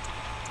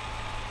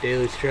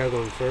 Daily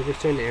struggle in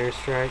Ferguson.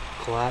 Airstrike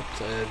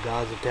collapse at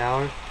Gaza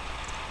Tower.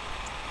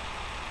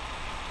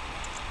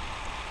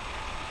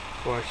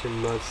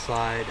 Washington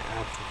mudslide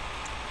after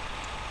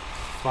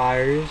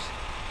fires.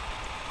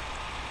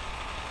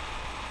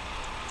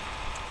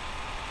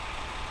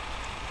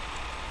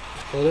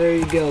 So there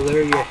you go,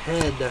 there your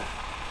headlines.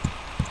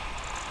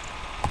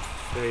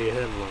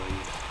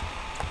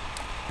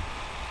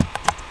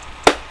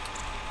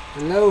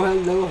 Hello,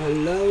 hello,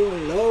 hello,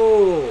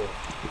 hello.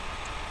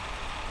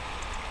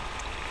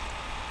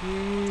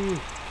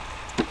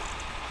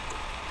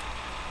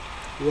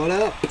 What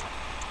up?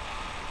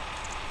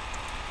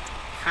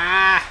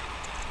 Ha!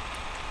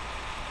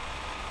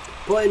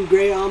 Putting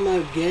great on my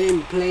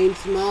game, playing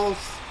small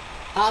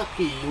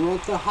hockey. You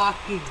want the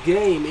hockey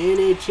game?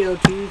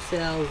 NHL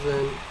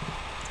 2000.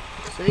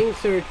 Saying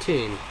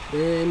 13.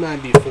 It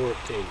might be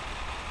 14.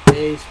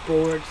 EA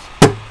Sports,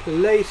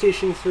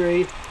 PlayStation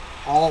 3,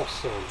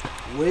 awesome.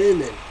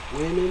 Winning.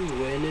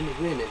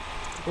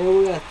 And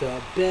we got the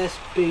best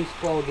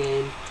baseball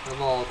game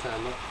of all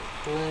time.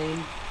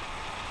 Playing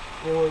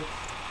Sports,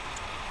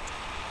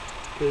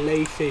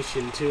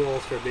 PlayStation 2,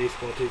 All-Star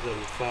Baseball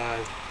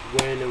 2005.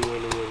 Winning.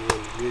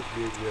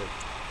 Good.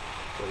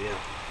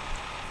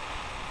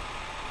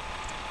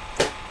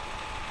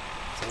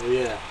 So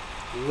yeah.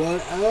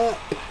 What up?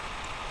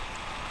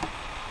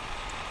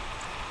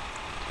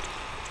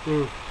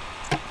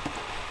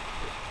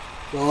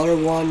 The other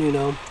one, you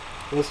know,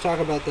 let's talk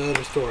about the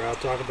other story. I'll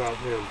talk about,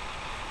 you know,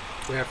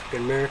 the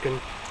African American,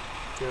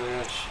 you know,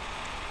 got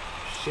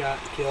shot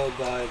and killed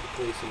by the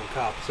police and the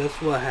cops. That's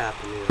what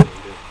happened, you know.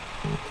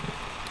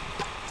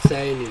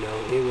 Saying, you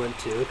know, he went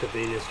to a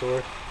convenience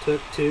store,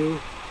 took 2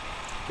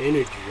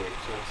 energy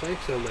drinks. I think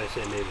somebody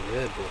said maybe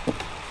Red Bull.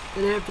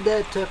 And after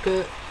that, took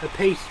a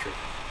pastry.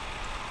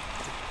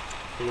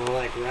 You know,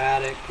 like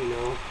Raddick, you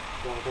know,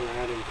 walking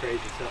around and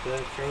crazy stuff.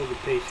 That throw the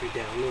pastry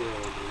down the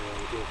road,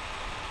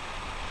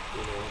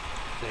 you know,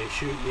 say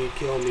shoot me,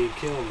 kill me,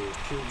 shoot me,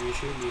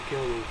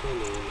 kill me,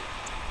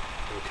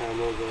 and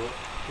come over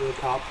the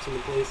cops and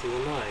the police with a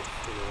knife,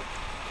 you know,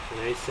 and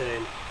they say,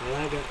 and I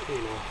got,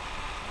 you know,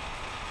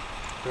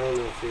 I don't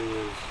know if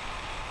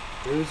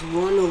it was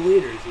one of the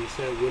leaders. He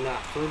said, we're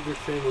not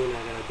Ferguson, we're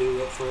not gonna do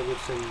what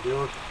Ferguson's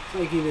doing. It's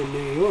like even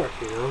New York,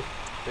 you know,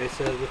 they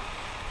said,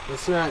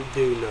 let's not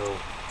be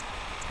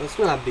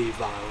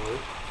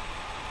violent.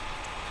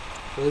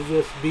 Let's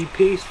just be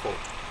peaceful.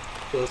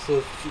 Let's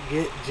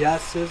get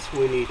justice.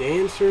 We need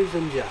answers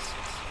and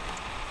justice.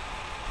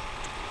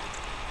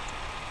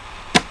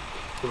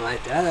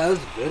 Like that was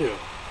a video.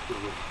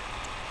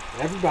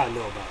 Everybody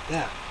know about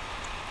that.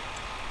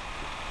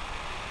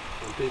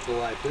 And people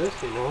like this,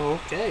 you know,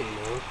 okay, you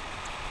know,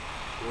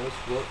 what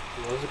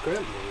was a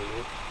criminal, you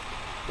know.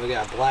 We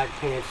got Black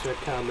Panther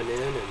coming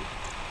in and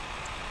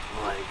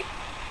like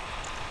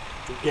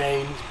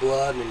gangs,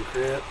 blood, and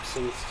Crips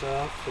and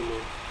stuff, and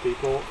then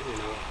people, you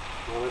know,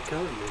 want to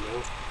come, you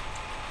know.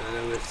 And I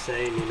was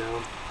saying, you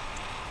know,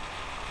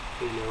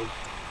 the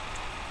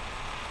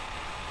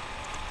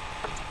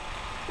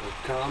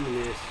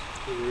communist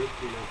group,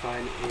 you know,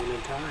 find the end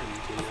of times,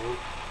 you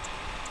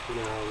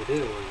know how we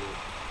do,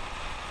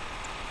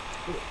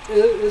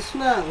 it's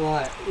not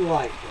like that, you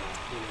know.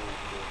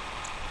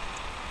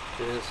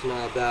 And it's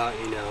not about,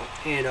 you know,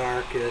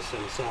 anarchists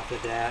and stuff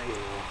like that, you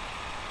know.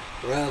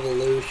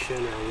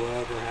 Revolution or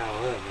whatever,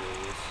 however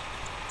it is.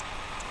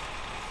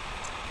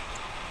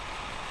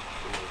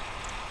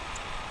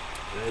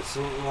 It's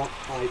not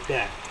like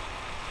that.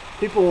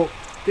 People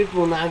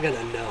not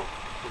gonna know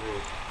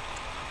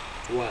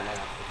what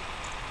happened.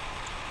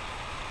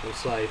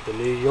 It's like the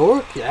New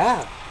York,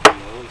 yeah. You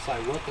know, it's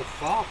like what the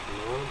fuck, you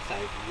know? It's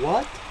like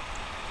what?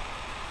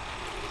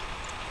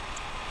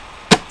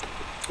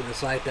 And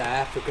it's like the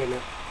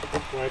African,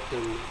 like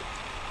the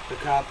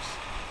cops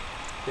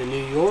in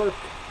New York.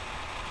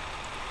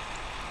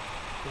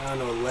 I don't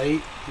know,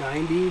 late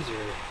 90s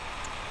or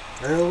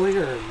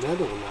earlier or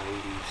middle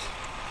 90s.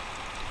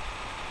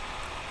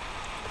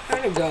 I'm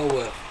gonna go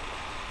with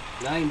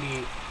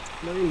 90,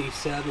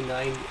 97,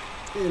 90,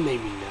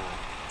 maybe not.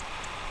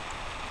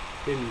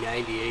 Maybe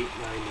 98,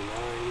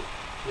 99,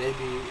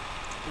 maybe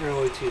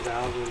early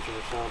 2000s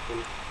or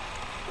something.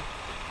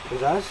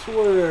 Because I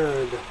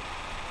swear the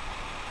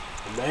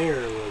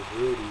mayor was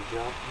Rudy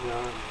Johnson,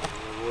 or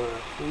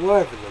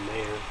whatever the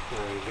mayor,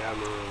 or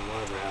governor, or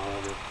whatever,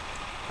 however.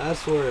 I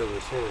swear it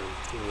was him.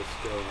 He was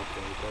still up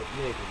there, but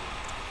maybe not.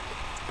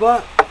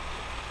 But,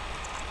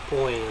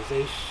 point is,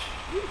 they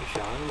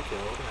shot and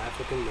killed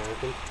African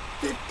American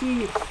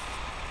 50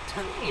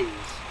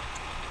 times.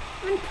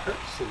 One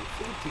person,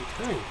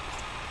 50 times.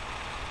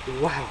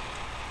 Wow.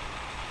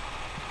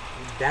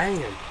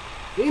 Damn.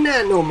 He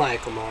not no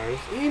Michael Myers.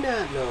 He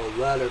not no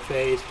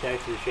Leatherface,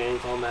 Texas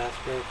Chainsaw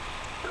Massacre.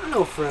 Not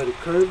no Freddy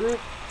Krueger.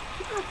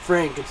 Not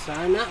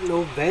Frankenstein. Not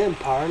no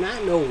vampire.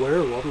 Not no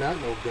werewolf. Not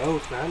no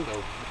ghost. Not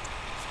no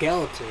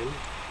skeleton.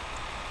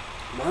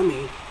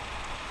 Mummy.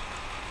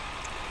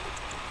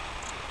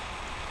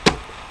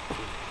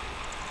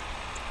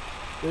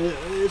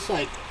 It's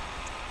like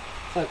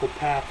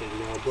psychopathic, you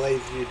know,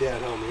 blaze you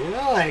dead, homie. You're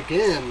not like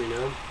him, you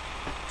know.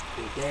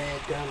 You're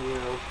dead, dumb, you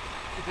know.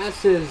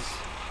 That's his,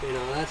 you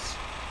know, that's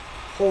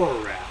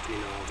horror rap, you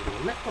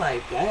know. Not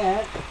like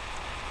that.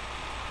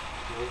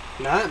 You know,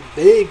 not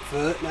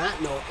Bigfoot,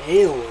 not no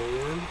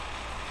alien.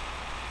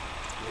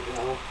 You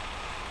know.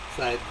 It's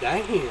like,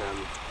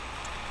 damn.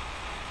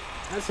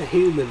 That's a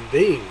human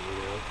being, you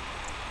know.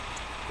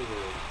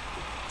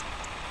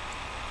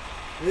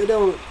 They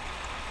don't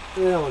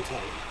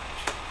take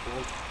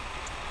much.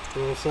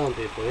 You know, some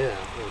people, yeah,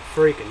 are a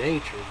freak of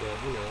nature, but,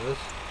 you know,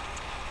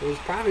 it was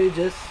probably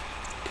just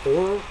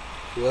poor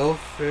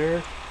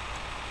welfare.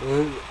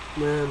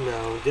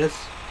 No,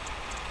 just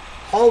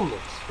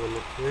homeless.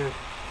 Yeah.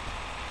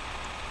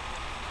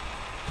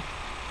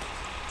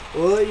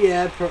 Well,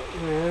 yeah,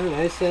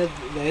 they said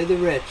they're the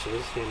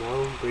richest, you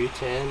know,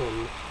 pretend,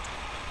 and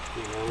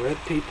you know, rip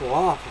people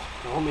off.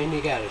 I don't mean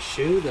you gotta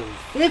shoot them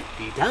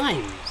 50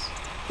 times.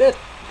 50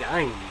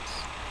 times.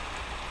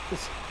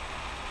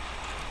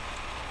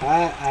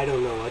 I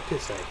don't know what to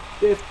say.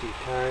 50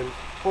 times.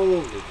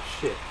 Holy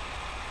shit.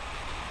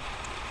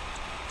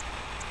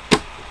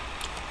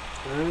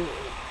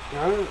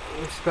 I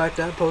respect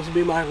that. Supposed to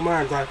be Michael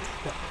Myers. Like,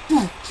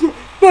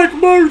 Michael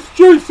Myers,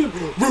 Jason,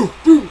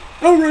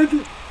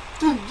 Hellraiser.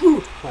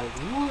 Like,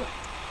 what?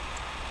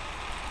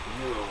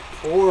 You know,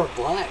 poor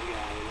black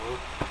guy, you know,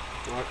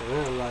 walking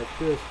around like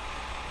this.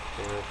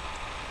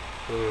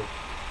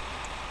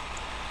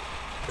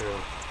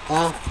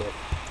 Awful.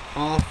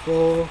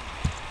 Awful.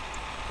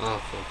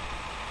 Awful.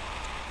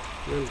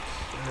 I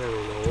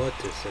don't know what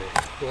to say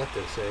about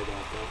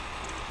that.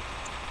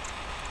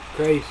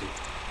 Crazy.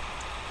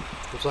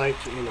 It's like,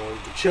 you know,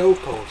 the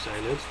chokehold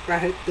sign. It's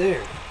right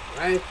there.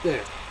 Right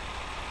there.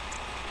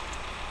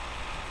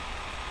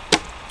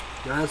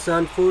 Now, it's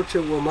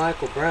unfortunate with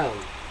Michael Brown.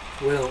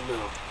 We don't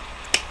know.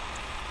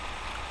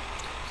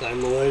 It's like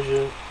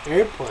Malaysian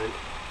airplane.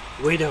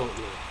 We don't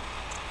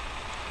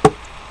know.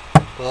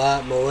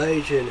 But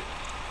Malaysian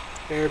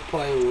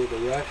airplane with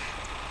the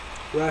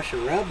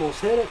Russian rebels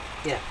hit it.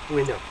 Yeah,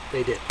 we know.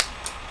 They did.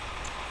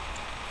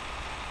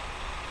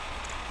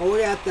 Oh, we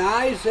got the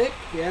Isaac.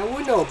 Yeah,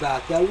 we know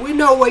about that. We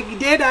know what you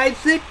did,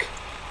 Isaac.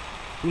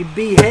 You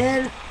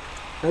behead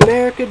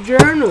American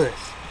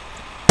journalists.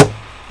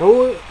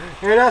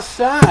 And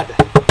Assad.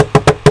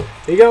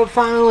 You're going to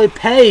finally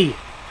pay.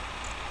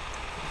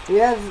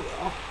 Yes,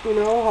 you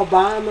know,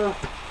 Obama,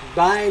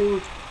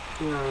 Biden,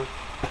 you know,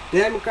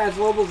 Democrats,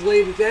 liberals,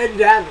 leaders, and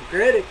the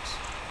critics.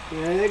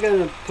 You know, they're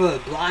going to put a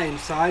blind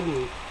side,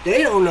 and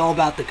they don't know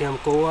about the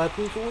chemical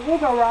weapons. We'll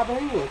go Robert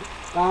England.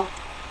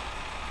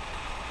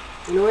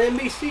 You know,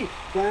 NBC,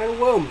 Brian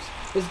Williams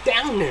is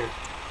down there.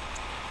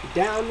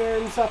 Down there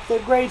in up their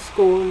grade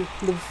school, and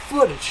the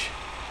footage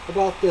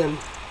about them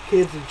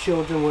kids and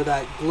children with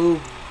that glue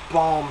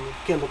bomb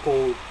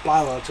chemical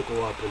biological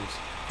weapons.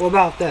 What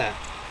about that?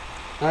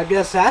 I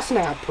guess that's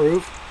not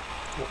proof.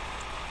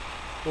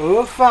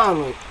 Well,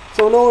 finally.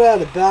 So know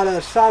that about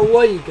Assad.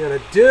 What are you gonna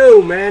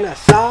do, man?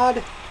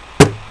 Assad,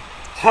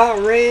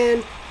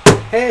 Iran,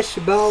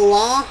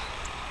 Hezbollah,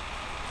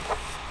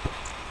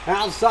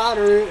 outside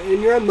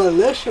in your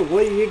militia.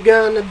 What are you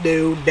gonna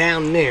do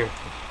down there?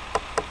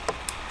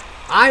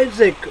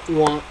 Isaac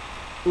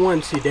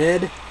wants you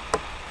dead.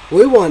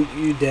 We want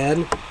you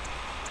dead.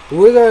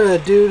 We're gonna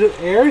do the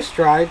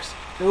airstrikes,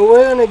 and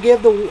we're gonna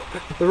give the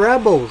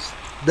rebels,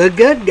 the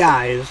good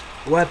guys,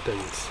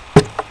 weapons.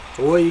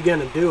 What are you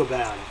gonna do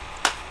about it?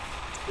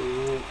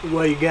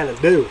 What are you gonna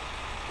do?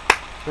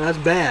 That's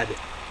bad.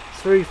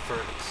 3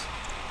 fronts.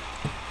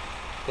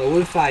 But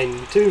we're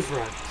fighting 2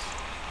 fronts.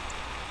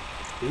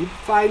 You're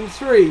fighting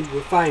 3,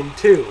 we're fighting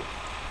 2.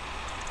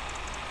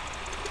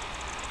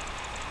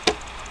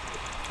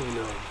 You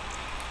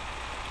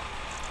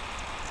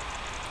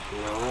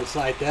know, it's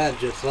like that.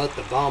 Just let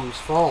the bombs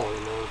fall,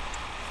 you know.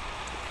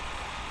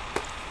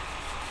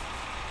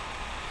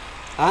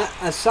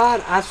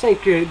 Assad, I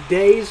think your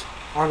days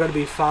are going to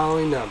be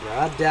finally numbered.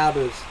 I doubt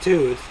it's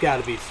 2. It's got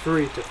to be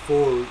 3 to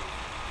 4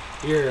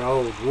 year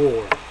old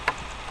war.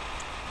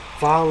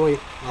 Finally,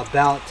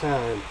 about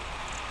time.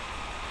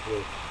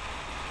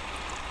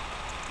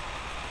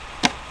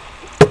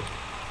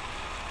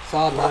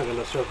 Assad's not going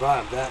to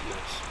survive that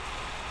mess.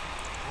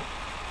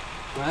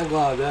 I'm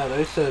glad that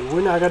they said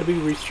we're not going to be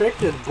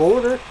restricted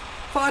border.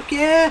 Fuck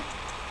yeah!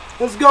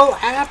 Let's go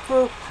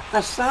after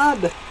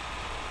Assad.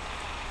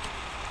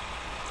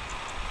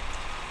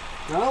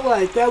 I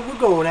like that. We're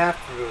going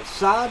after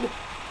Assad.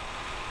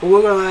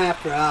 We're going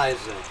after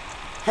Isaac.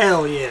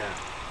 Hell yeah.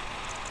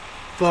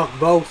 Fuck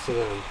both of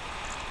them.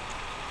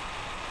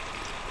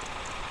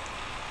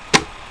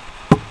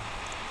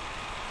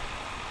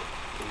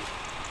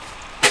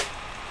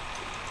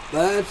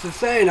 But that's the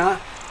saying.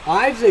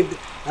 Isaac.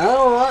 I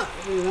don't want.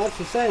 That's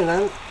the saying.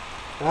 I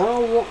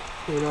don't want.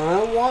 You know, I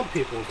don't want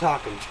people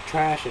talking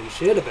trash and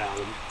shit about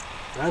him.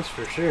 That's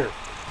for sure.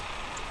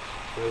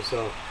 And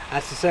so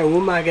that's the saying. We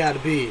might gotta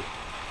be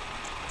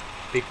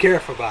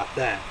careful about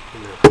that. You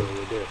know, what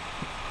we do.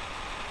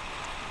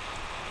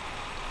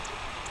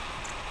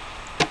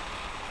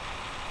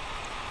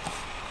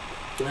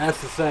 And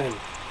that's the saying.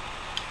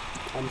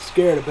 I'm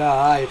scared about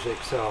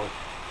Isaac. So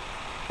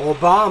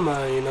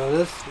Obama, you know,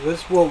 this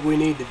is what we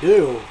need to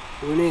do.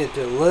 We need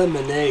to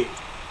eliminate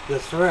the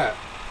threat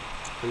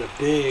in a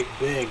big,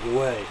 big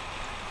way.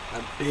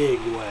 A big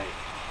way.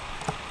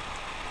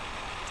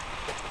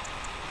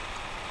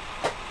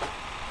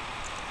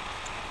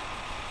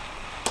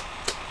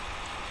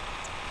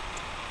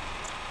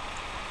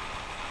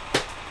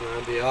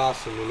 That'd be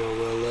awesome, you know,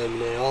 we'll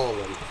eliminate all of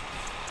them.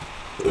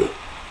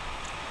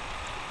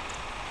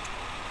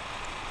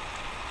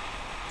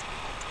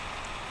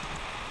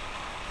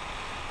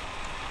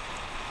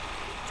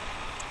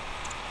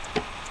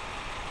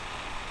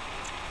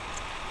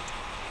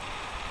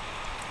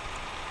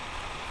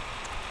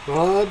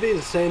 Well, it'd be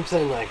the same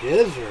thing like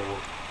Israel.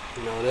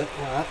 You know,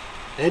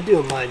 they do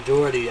a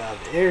majority of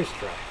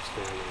airstrikes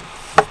down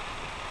there.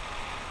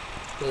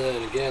 But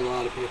then again, a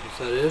lot of people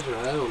said Israel,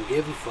 I don't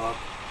give a fuck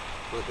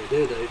what they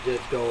do. They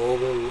just go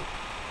over and,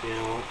 you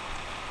know,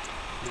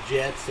 the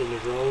jets and the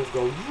drones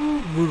go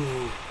woo,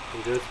 woo,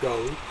 and just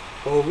go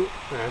over.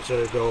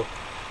 Actually, go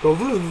woo,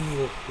 woo,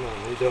 woo. No,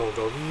 they don't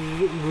go woo,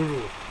 woo,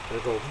 woo. They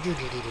go,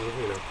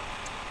 you know.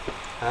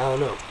 I don't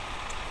know.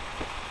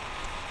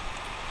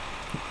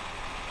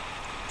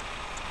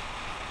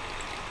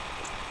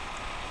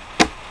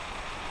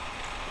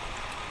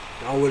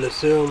 I would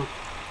assume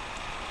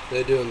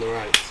they're doing the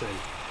right thing.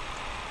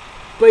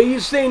 But you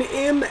seen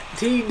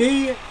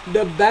MTD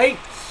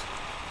debates?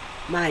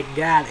 My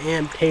God,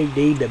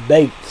 MTD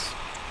debates.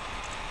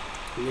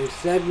 New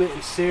segment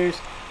and series.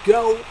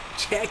 Go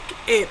check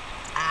it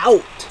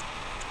out.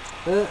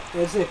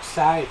 It's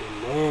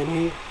exciting,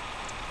 man.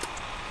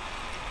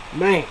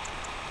 Man,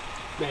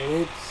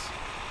 it's.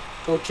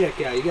 Go check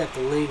it out. You got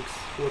the links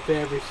with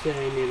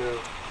everything, you know,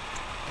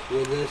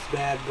 with this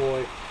bad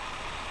boy.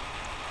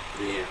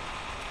 Yeah.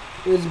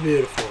 It's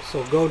beautiful,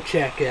 so go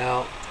check it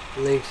out.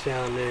 Links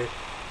down there.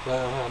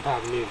 I'm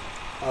probably need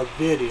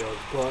videos,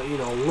 but you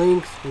know,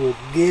 links will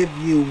give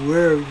you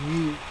where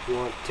you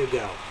want to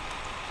go.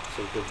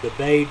 So the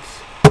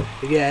debates,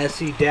 you got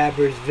SC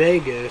Dabbers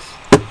Vegas.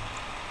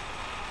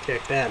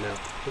 Check that out.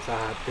 It's a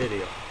hot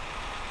video.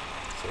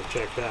 So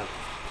check that out.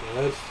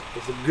 Now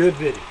it's a good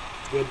video.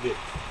 Good video.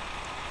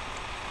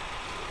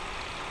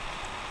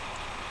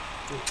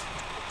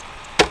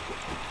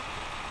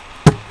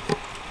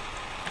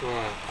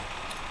 Alright.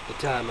 The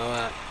time I'm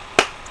at.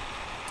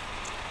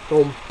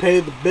 Gonna pay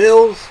the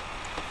bills.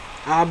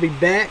 I'll be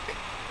back.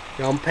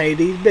 Gonna pay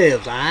these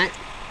bills, alright?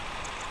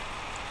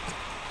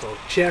 So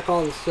check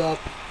all the stuff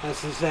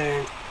that's the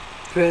same.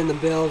 Paying the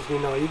bills, you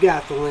know, you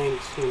got the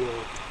links, you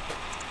know.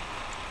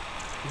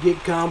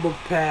 Get combo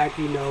pack,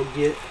 you know,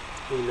 get,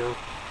 you know,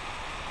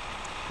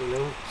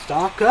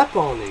 stock up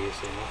on these,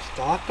 you know,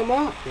 stock them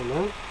up, you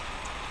know.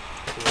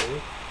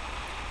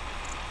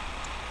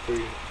 For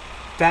your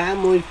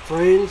family,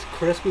 friends,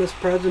 Christmas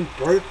present,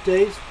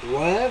 birthdays,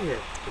 whatever.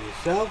 For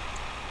yourself,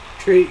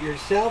 treat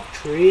yourself,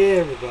 treat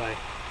everybody.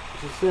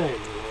 It's the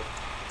same, you know.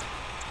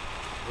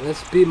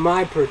 Let's be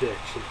my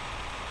prediction.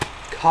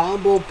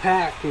 Combo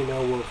pack, you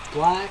know, with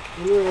black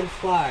and red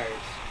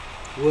flyers.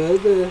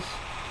 With this,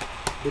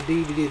 the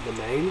DVD, the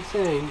main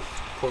thing,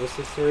 plus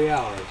the 3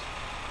 hours.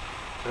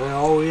 And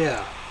oh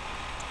yeah,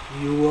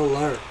 you will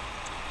learn.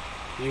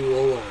 You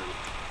will learn.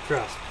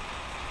 Trust me.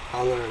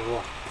 I learned a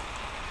lot.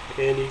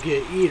 And you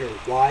get either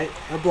white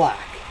or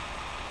black.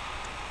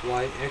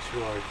 White extra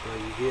large, but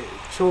you get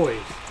a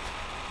choice.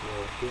 You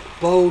know, get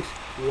both,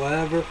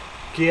 whatever,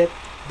 get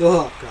the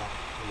hook up.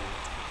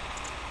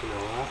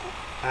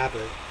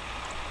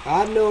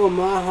 I know in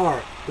my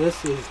heart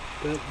this is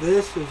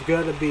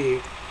gonna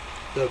be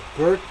the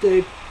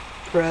birthday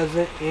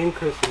present and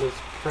Christmas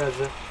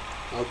present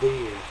of the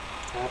year.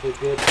 Have a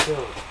good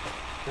show.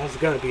 That's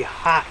gonna be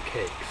hot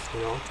cakes,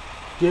 you know.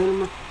 Get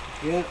them,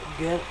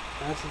 get.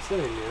 That's the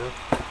thing, you know.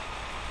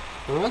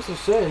 And that's the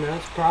thing.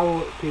 That's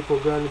probably what people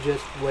are gonna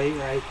just wait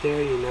right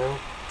there, you know.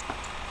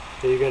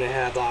 So you're gonna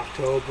have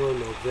October,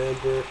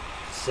 November,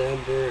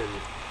 December,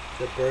 and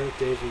the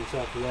birthdays and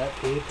stuff like that.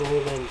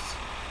 People then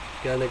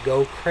gonna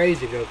go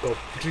crazy, gonna go,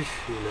 you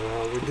know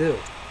how we do.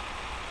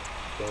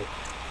 So,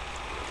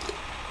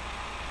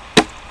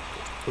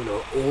 you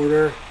know,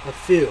 order a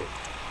few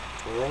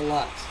or a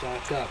lot,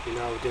 stock up, you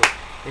know how we do.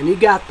 And you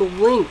got the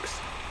links,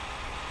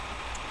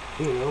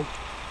 you know,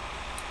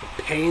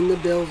 paying the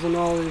bills and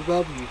all the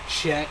above. You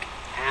check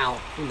out,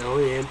 you know,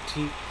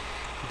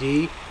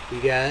 MTD.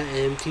 You got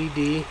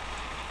MTD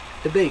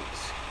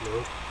debates, you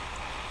know.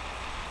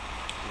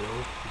 You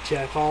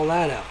check all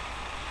that out.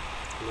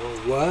 You know,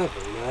 whatever.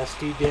 You know,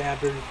 SD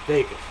Dabbers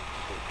Vegas.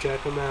 So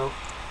check them out.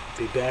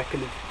 Be back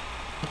in a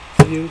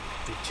few.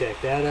 You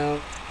check that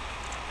out.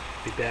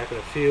 Be back in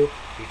a few.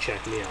 You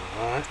check me out.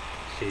 Alright?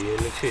 See you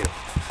in a few.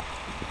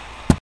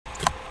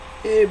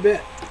 Hey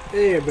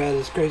everybody,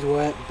 this is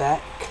CrazyWyatt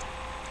back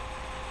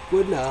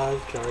with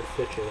NOS, trying to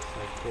fit you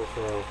like full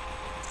throw.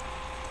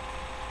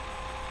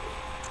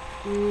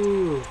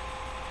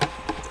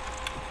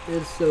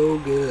 It's so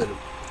good.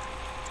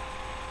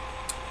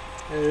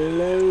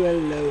 Hello.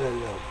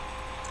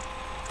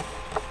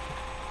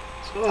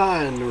 So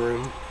high in the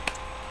room.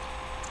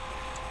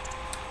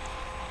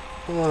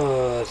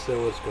 Oh, let's see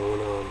what's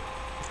going on.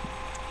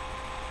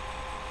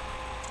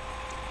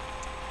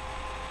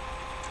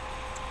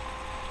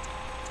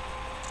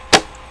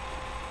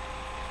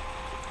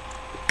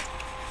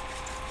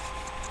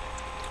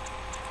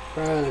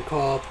 Trying to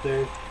call up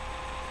there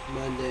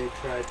Monday,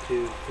 try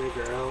to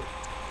figure out,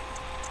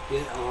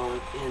 get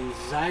on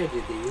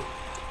anxiety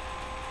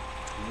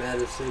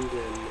medicine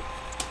and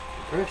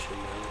depression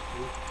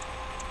medicine.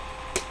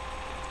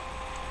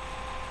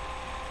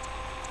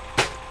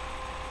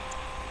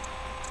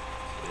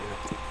 Yeah.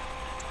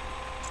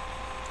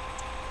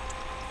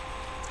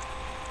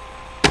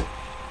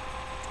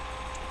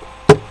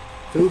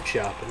 Food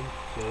shopping,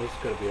 so it's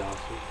gonna be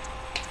awesome.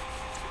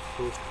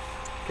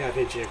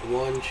 Cafe Chick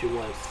 1, she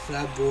wants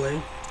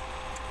Subway,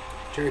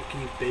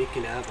 turkey,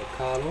 bacon,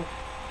 avocado.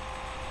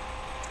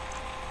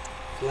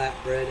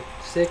 flatbread,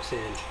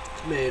 6-inch,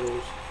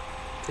 tomatoes,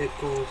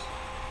 pickles,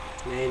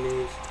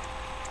 mayonnaise,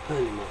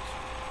 honey mustard.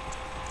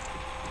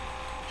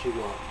 She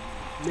wants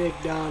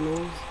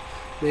McDonald's,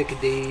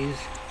 MTDs,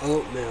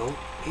 oat milk,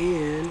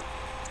 and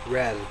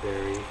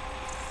raspberry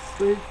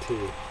fruit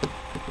tea.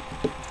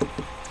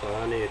 So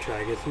I need to try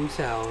to get some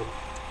salad.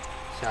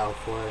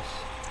 Southwest.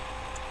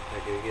 I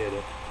can get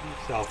it.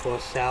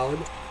 Southwest salad.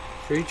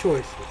 3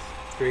 choices.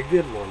 3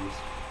 good ones.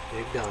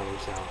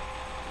 McDonald's salad.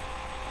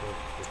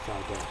 The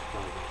Southwest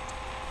probably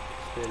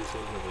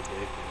expensive with a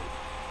big one.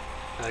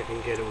 I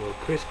can get it with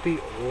crispy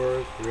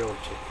or grilled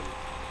chicken.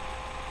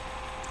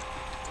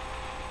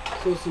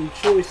 So some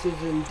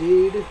choices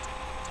indeed.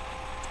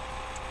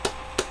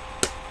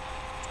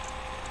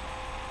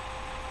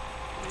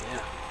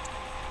 Yeah.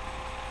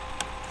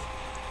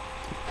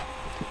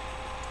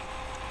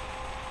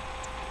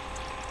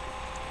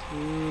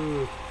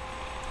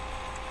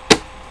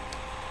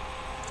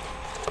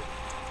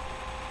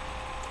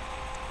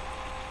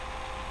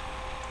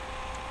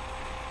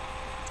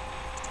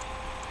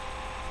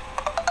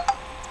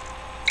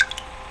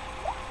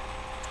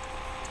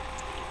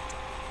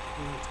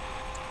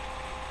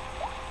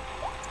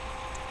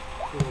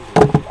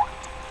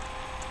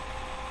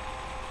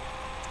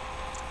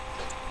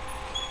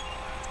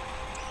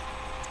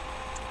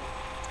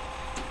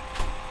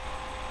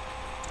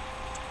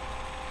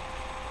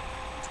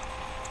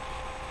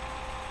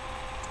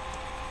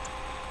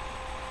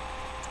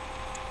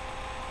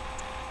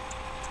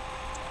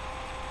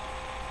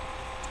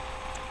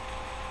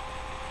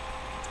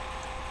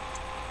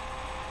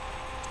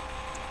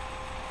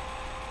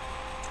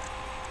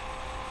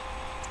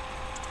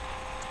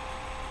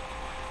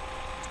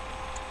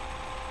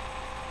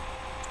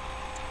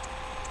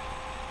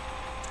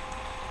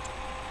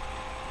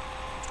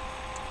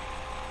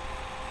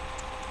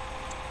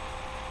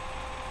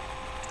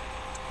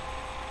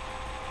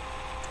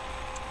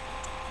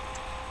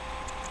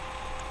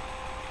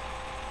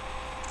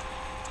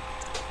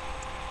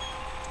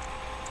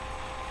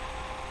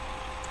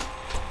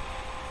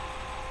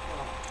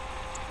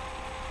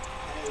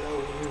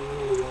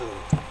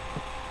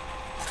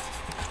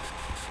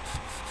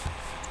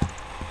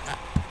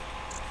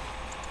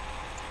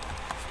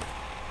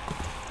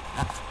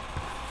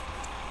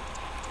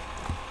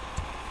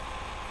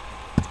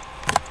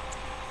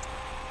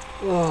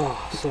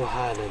 Oh, so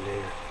hot in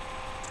there.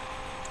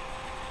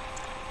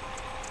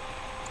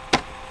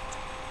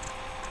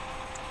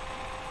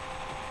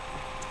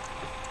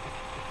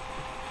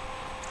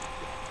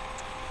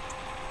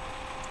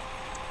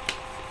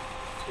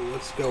 So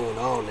what's going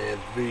on,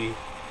 everybody?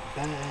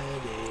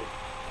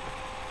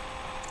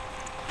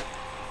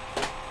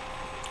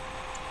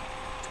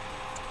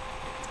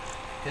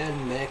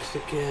 And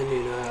Mexican,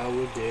 you know how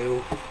we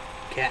do.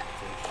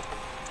 Catfish.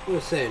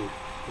 We're saying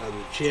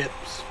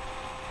chips,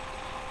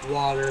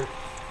 water.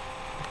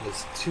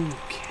 There's 2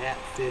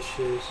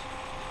 catfishes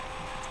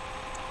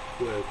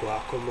with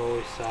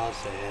guacamole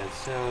sauce. They had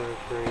sour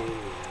cream, they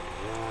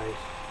had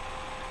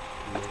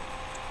rice,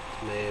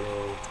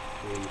 tomato,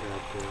 green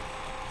pepper.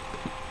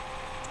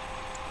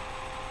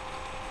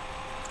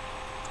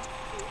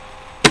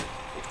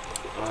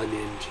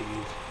 Onion,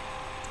 cheese.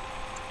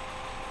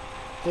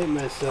 Ate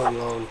myself a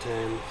long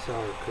time,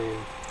 sour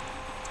cream.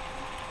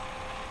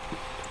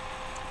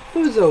 It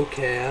was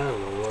okay, I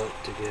don't know what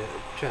to get.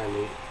 I'm trying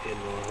to eat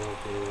more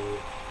healthy.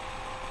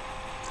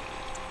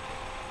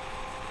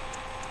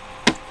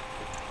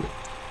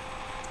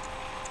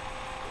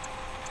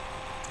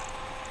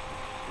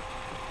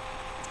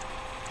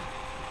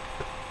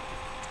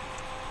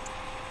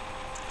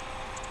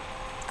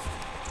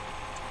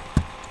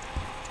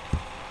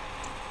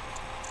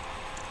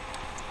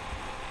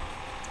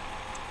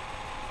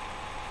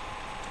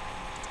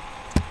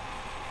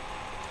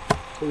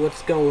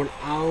 What's going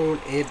on,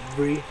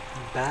 everybody?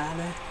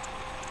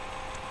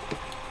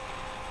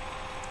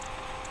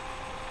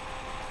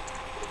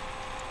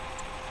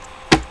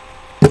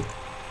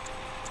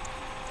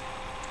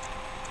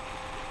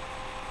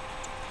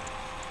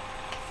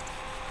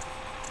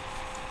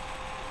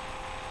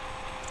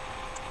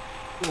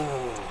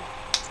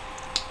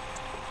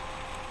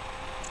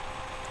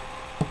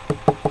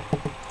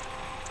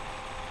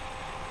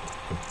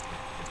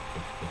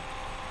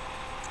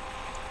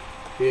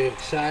 You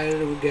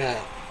excited? We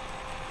got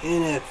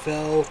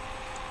NFL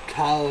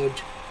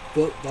college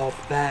football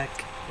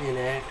back in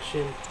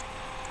action,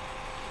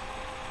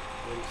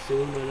 and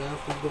soon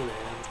enough we're going to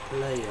have a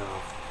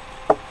playoff.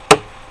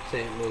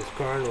 St. Louis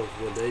Cardinals,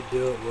 will they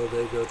do it? Will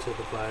they go to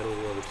the Vital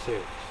World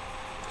Series?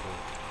 So,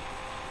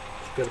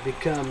 it's going to be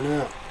coming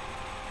up.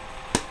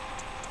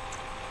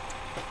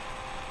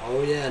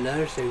 Oh yeah,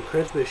 another thing,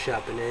 Christmas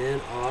shopping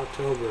in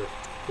October.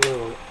 We're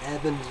going to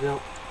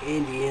Evansville,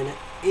 Indiana,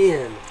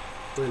 and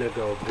we're going to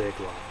go Big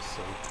Lots.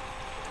 So.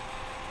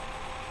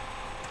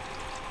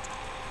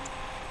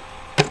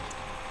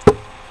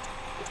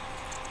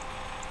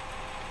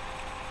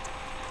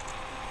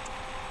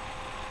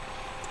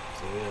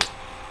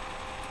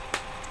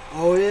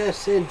 Oh yeah,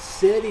 Sin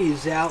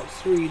City's out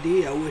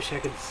 3D. I wish I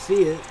could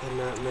see it, but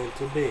not meant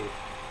to be.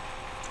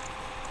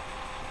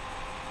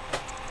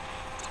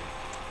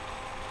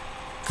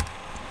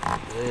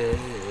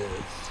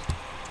 It's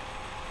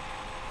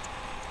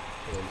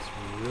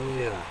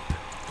really hot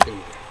in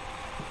here.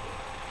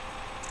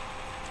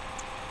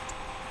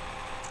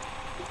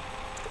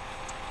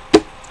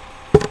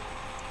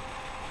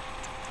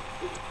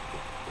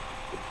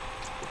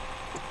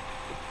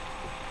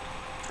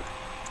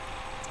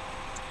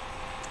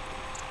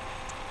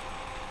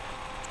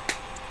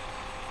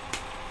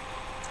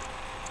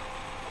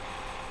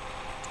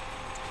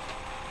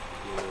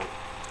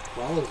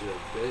 Falls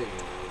are big,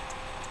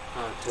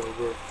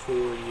 October, 4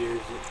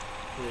 years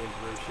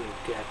anniversary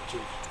of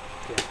Captain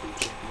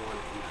Chick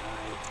Morning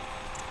High.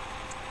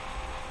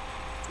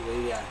 We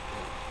got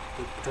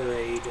the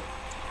parade,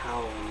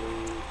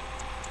 Halloween,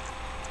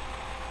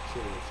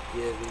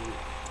 Thanksgiving.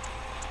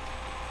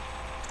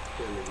 It's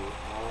gonna be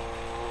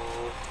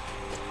awesome.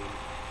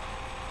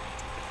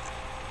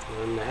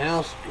 And the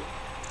house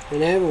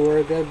and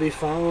everywhere gotta be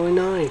finally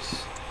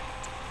nice.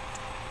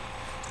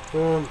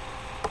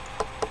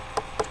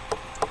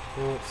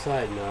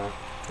 Outside not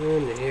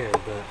into here,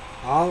 but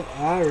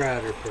I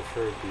rather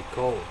prefer to be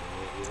cold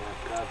than you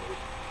have covers.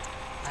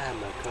 I have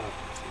my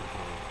covers at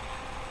home.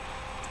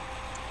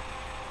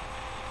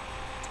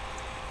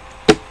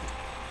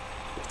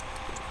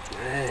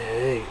 I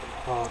hate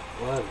hot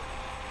weather.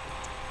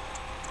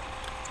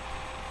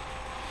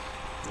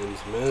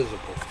 It's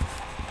miserable.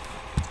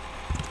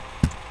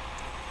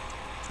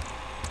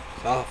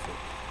 It's awful.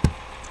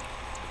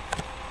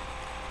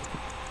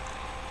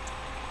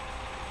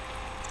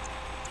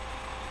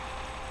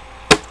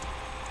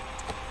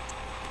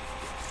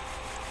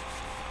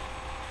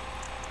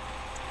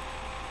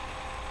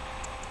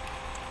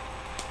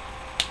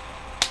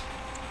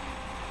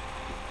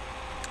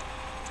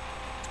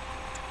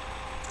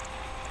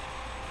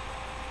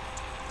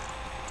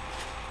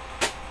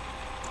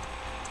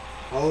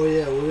 Oh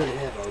yeah, we're gonna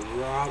have a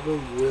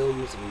Robin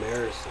Williams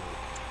marathon.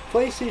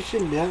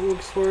 PlayStation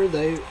Network store,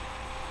 they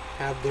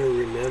have their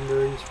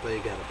remembrance, but you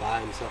gotta buy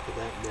and stuff with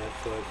that.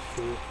 Netflix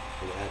too,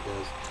 and that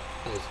does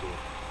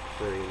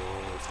free and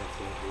all that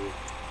stuff like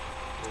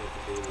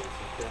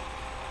that.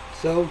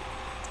 So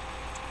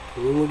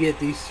when we get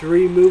these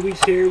 3 movies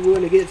here, we're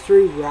gonna get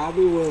 3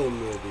 Robin Williams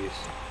movies.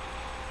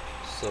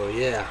 So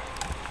yeah.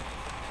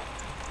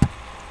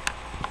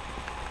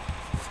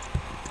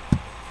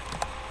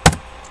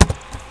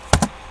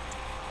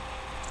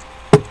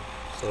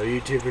 So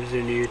YouTubers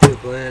in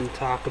YouTube land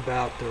talk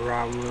about the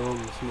Robin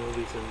Williams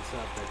movies and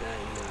stuff like that,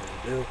 you know how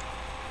to do.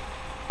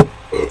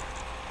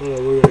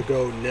 Well, we're gonna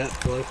go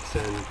Netflix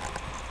and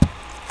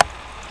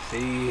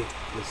see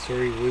the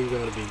 3 we're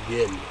gonna be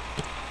getting.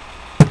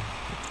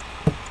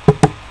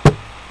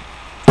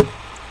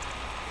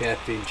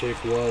 Caffeine Chick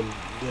 1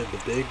 did The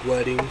Big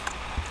Wedding,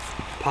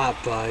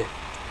 Popeye,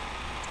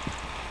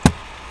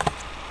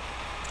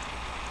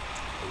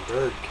 and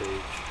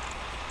Birdcage.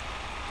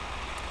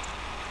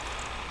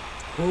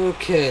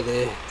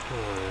 Okay,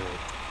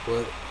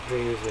 what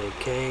dreams they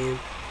came,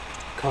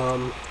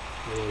 come,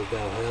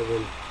 about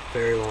heaven,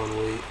 very long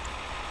wait,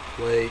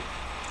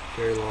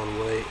 very long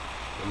wait.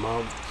 My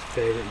mom's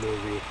favorite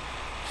movie.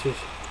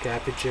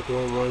 Cappy Chick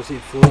 1 wants to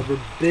see Flubber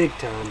big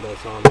time, but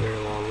it's on very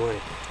long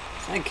way.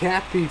 It's like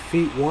Happy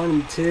Feet 1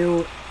 and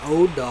 2,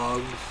 Old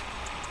Dogs.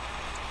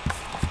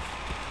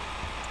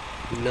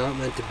 Not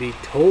meant to be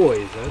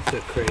toys. That's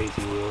a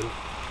crazy one.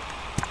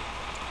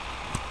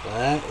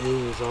 That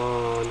is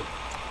on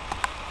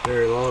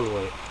very long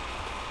way.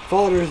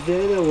 Father's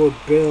Day, that was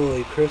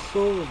Billy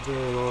Crystal,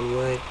 very long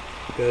way.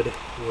 Good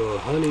Will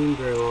Hunting,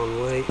 very long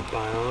way.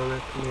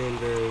 Bionic Man,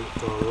 very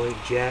long way.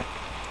 Jack,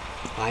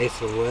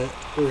 License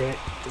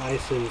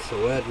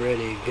Wet,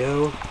 ready to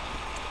go.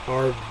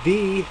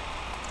 RV,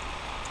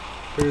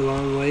 very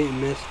long way. And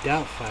Miss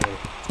Doubtfire,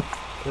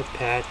 the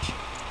Patch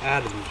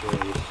Adams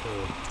race.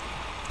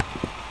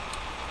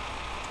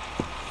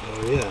 So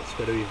yeah, it's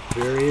going to be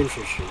very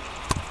interesting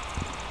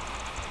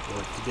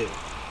what to do.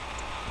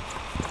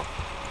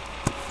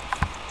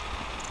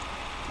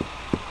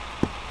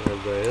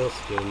 Everybody else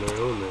doing their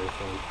own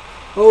marathon.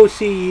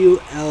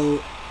 OCULUS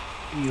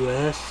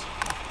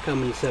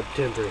coming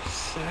September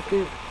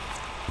 2nd.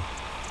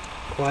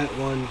 Quiet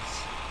Ones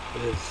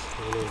is,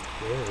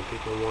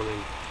 people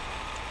wanting,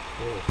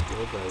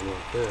 nobody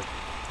want that.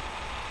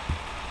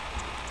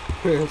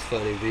 That's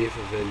funny, V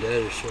for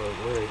Vendetta short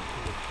word.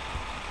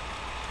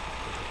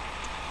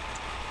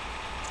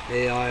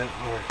 AI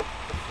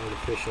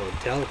artificial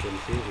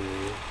intelligence,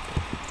 even.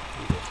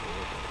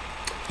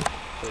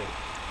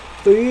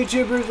 So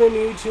YouTubers in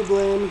YouTube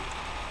land,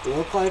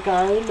 look like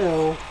I already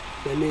know.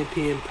 Send me a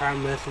PM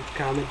private message,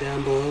 comment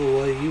down below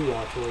what you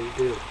watch, what you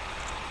do.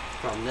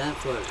 From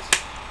Netflix,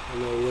 I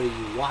know what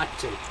you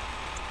watching.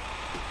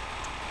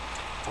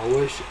 I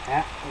wish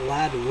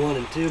Aladdin 1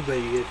 and 2, but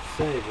you get to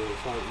say, but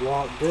it's like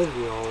Walt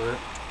Disney all that.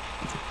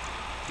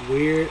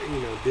 Weird,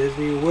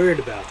 Disney weird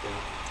about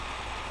that.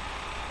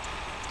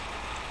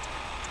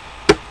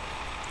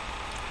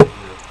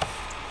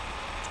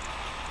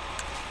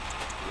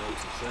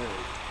 That's the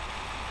same.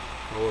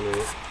 I wonder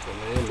if on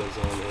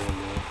Amazon and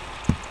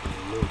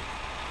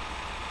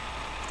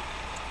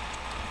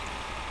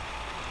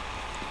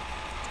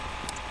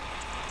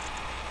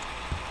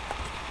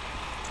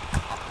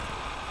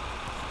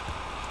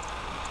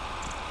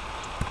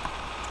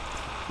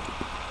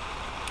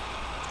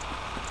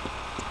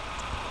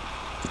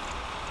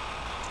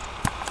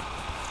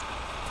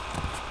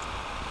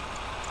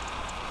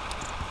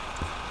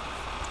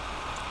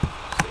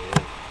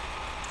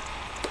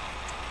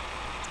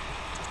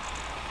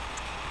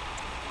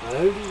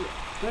There's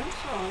a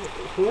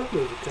horror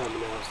movie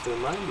coming out, so it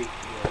might be. Yeah,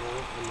 I'm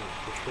not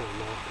for sure.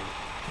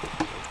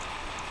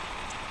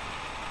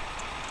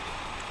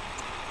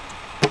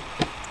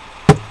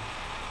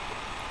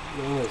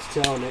 I was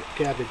telling it,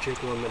 Captain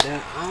Chicken with my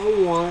dad, I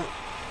want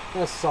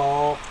a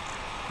Saw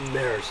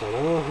marathon. I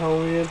don't know how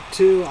we have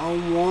two. I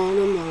want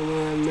them. I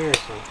want a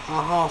marathon.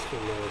 A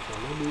hospital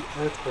marathon. That'd be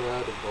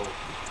incredible.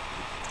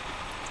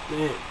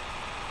 Man.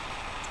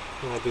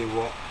 I'll be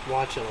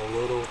watching a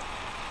little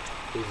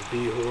these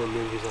B-horror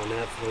movies on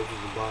Netflix at the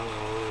bottom.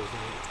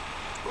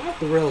 I want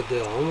the real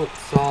deal. I want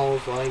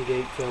Saw's, Lion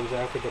Gate Films,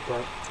 Africa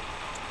Park.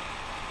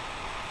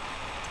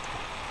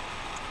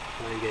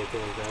 Lion Gate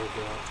Films,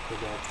 Africa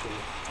Production.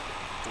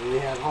 And we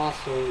have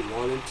Hostel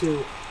 1 and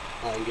 2.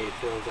 Lion Gate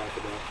Films,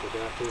 Africa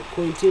Production.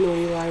 Quintino,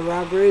 Eli,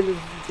 Rob Ray, the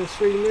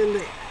three men,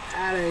 they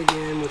at it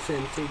again with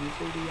MTDs.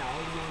 I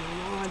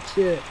want to watch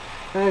it.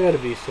 I gotta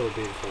be so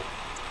beautiful.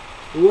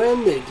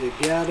 When they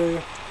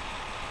together,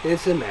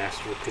 it's a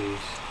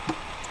masterpiece.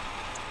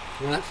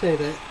 And I say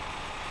that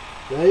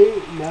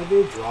they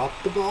never drop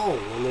the ball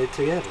when they're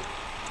together.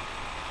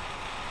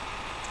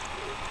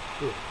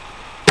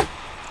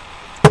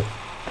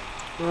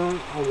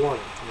 I want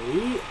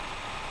it.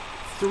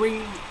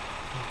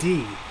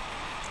 3D.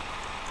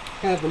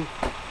 Heaven.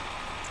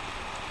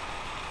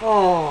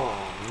 Oh,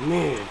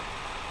 man.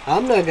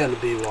 I'm not going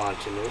to be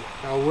watching it.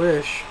 I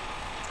wish.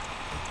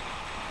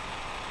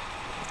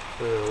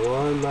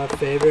 One of my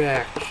favorite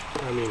actors.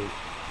 I mean,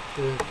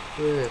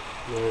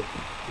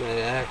 not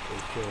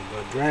actors,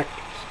 but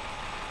directors.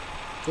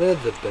 They're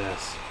the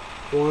best.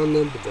 One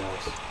of the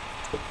best.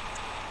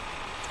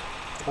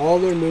 All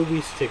their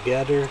movies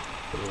together.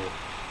 Yeah.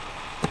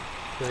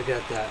 I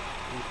got that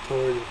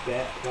towards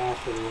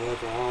Bastard or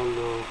whatever. I don't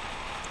know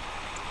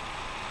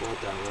what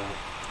that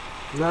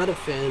was. Not a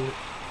fan,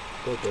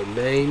 but their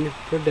main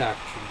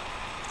production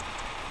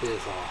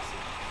is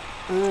awesome.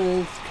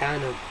 It's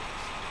kind of,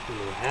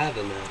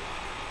 having that.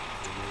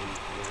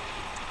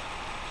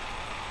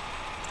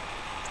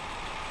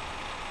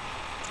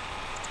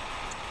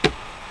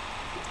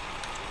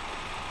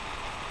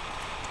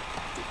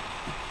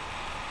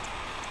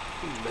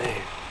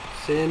 Man,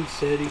 Sin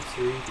City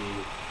 3D.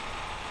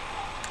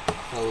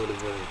 I would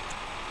have been.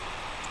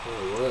 I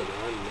would.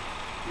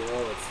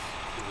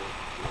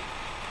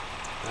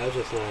 I was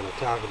just not going to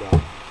talk about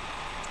it.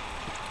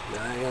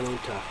 Now I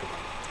don't talk about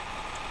it.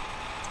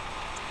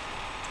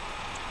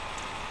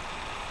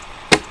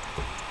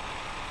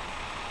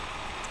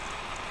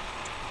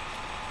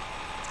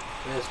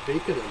 Yeah,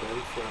 speaking of them,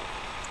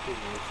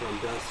 from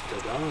dusk to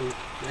dawn,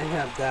 they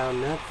have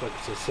down Netflix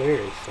a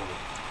series,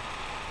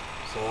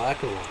 so I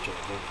can watch it.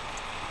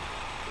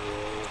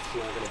 It's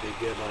not going to be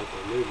good like the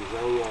movies.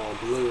 I don't want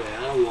Blu-ray. I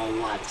don't want to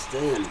watch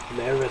them.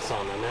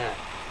 Marathon on that.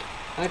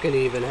 I can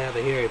even have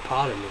a Harry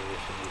Potter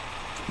marathon.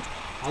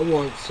 I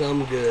want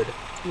some good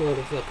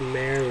motherfucking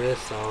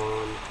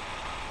marathon.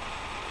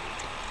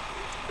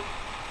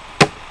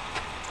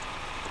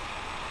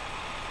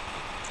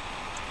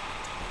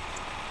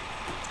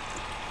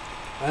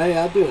 Hey,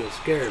 I'm doing a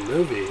scary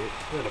movie. I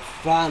got to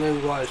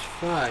finally watch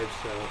 5,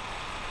 so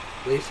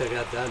at least I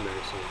got that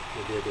marathon.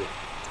 I did it.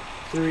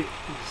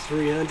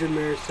 300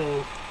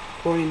 marathon,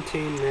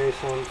 quarantine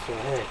marathon, so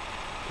hey,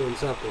 doing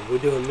something. We're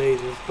doing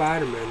Amazing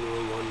Spider-Man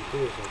doing 1 and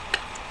 2, so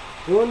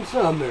doing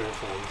some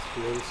marathons,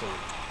 doing some.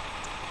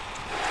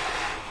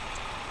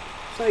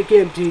 It's like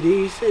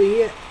MTD said,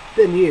 it's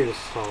been years,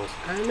 Sauce.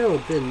 I know,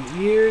 it's been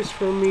years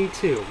for me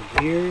too.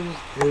 Years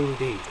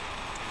indeed.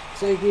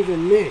 It's like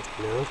even me,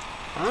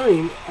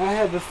 I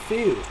have a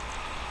few.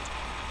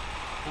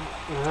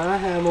 I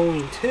have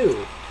only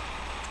 2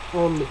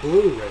 on the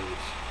Blu-rays.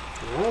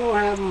 I don't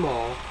have them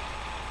all.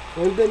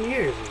 It's been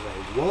years. It's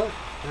like, what?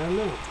 I don't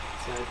know.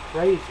 It's like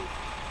crazy.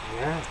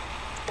 Yeah.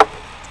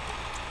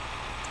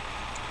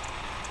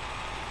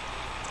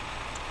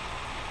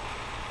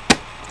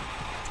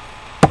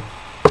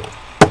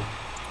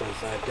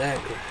 It's like that.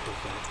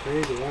 It's like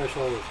crazy. Watch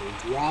all this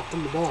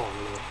dropping the ball.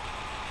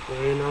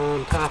 Laying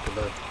on top of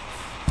it.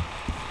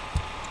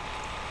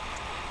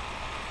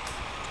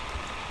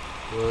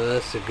 Well,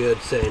 that's a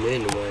good saying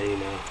anyway,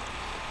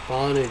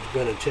 Bonnie's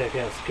gonna check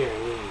out Scary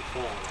Movie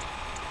 5.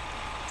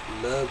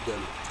 Love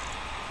them.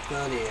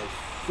 Funny as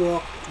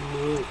fuck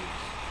movies.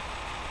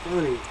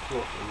 Funny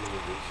fucking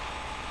movies.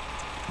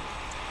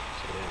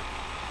 So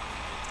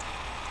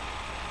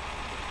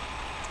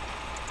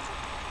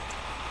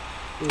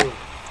yeah.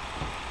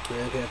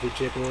 Red Happy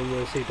Chicken one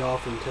want to see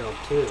Dolphin Tale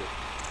 2.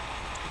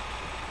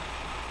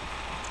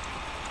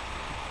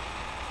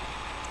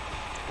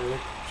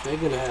 They're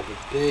gonna have a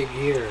big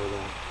year of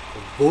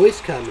the voice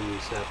coming in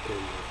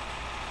September.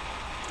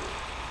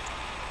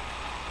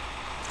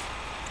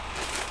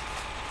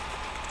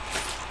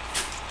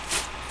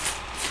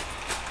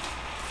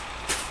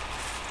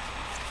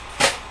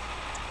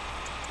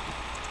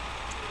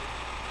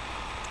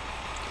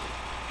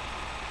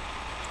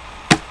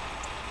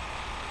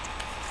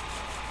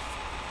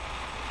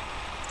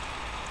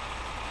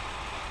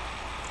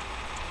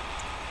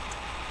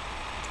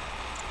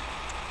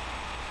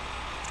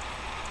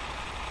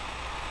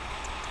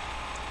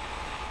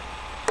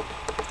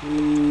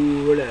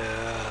 Ooh, what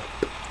up?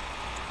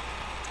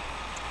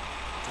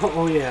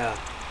 Oh yeah,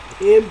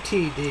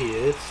 MTD,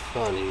 it's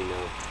funny, you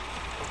know.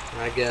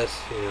 I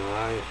guess, you know,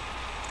 I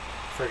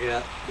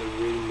forgot the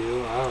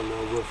renew, I don't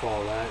know, with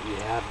all that, you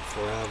have it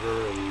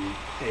forever, and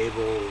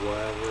able,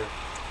 whatever.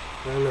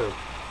 I don't know.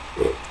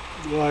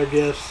 Well, I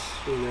guess,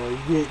 you know, you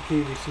get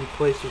QVC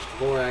PlayStation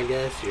 4, I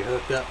guess, you're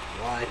hooked up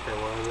for life or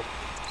whatever.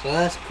 So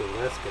that's cool,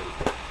 that's good.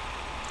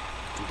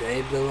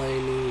 Dave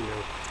Delaney, you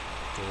know,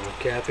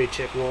 Cappy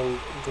checked one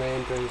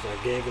grandparents, I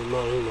gave him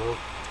money, you know,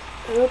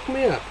 and hooked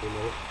me up, you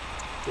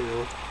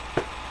know.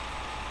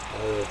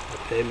 I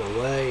paid my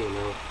way, you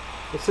know.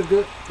 It's a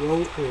good roll,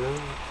 you know.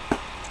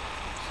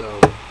 So,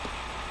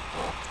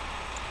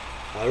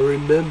 I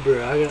remember,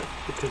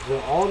 because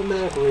the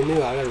automatic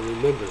renew, I gotta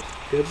remember.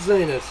 Good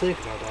thing I think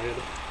about that,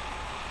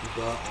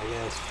 but I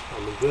guess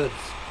I'm a good,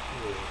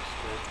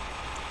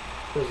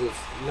 because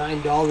it's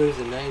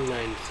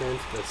 $9.99,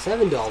 but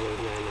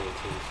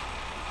 $7.99.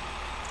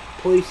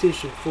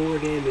 PlayStation 4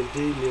 game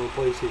indeed, you know,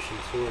 PlayStation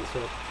 4 and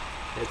stuff.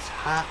 It's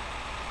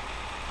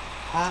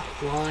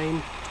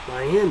Hotline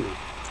Miami.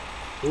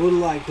 I would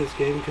like this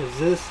game because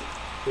this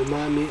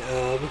remind me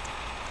of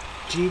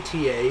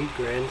GTA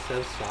Grand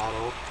Theft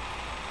Auto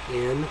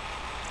in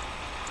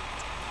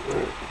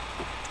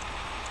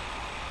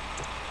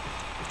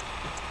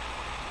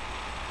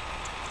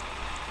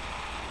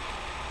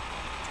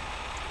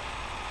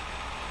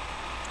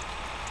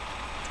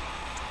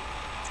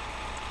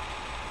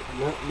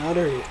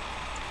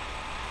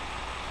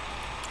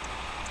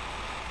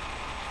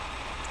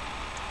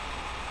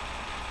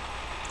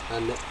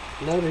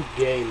another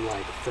game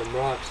like from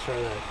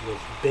Rockstar that was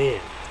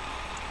banned.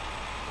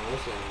 I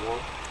was saying one,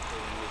 I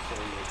was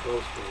saying they're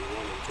both been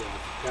 1 and 2. I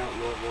forgot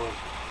what one.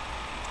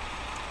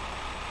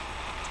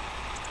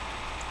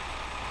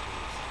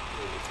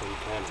 Maybe some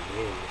kind of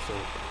name or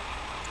something.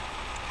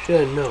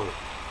 Should have known.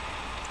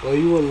 Well,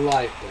 you wouldn't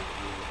like that.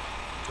 You know.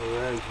 It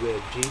runs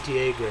with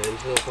GTA Grand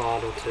Theft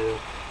Auto 2,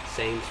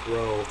 Saints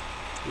Row.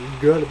 You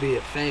gotta be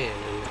a fan,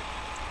 and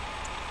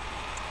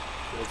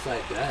it's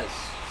like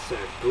that's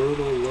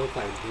brutal, look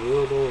like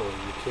brutal,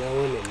 and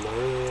killing and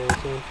murdering and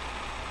stuff.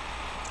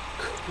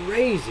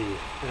 Crazy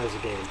as a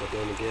game, but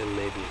then again,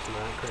 maybe it's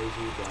not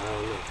crazy, but I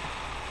don't know.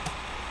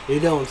 You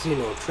don't see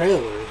no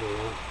trailers, you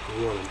know.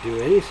 You want to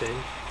do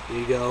anything,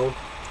 you go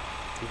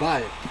buy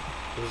it.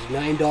 It's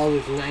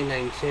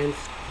 $9.99,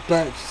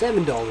 but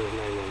 $7.99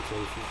 is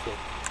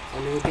a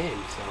new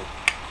game, so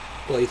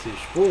PlayStation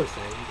 4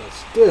 thing, but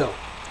still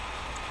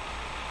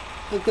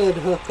a good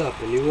hookup,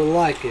 and you will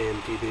like it,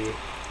 MTD.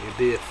 You'd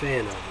be a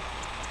fan of it.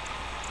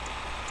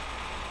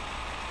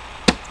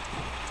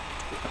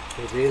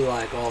 Because you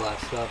like all that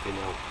stuff, you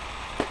know.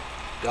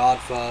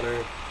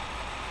 Godfather,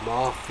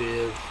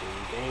 Mafias,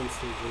 and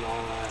gangsters and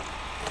all that.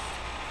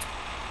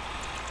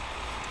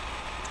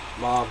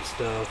 Mob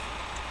stuff.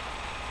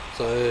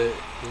 So this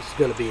is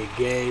going to be a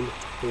game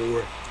for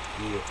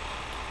you.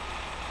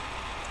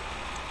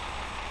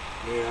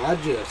 Yeah,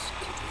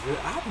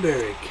 I'm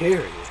very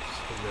curious,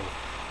 you know.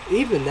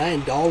 Even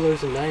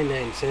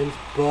 $9.99,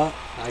 but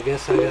I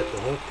guess I got the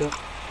hookup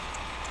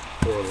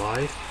for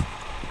life.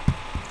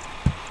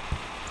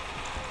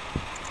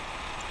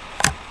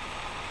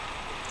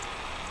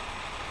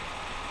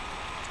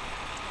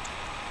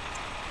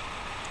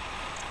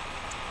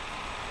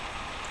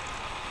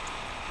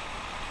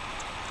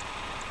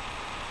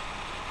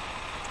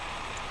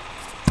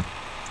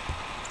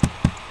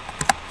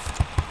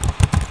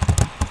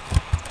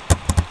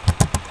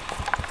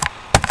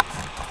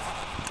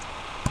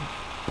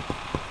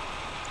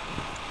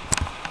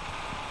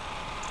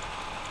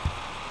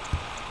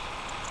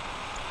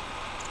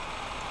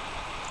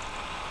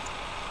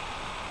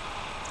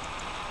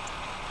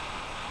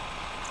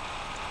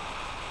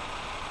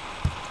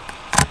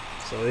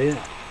 So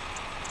yeah.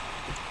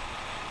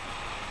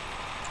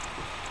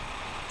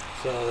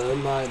 So that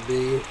might be,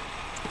 you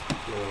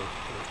know,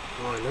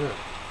 why not?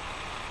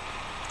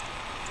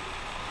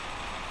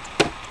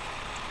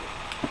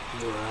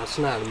 You know, that's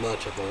not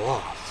much of a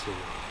loss, you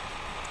know.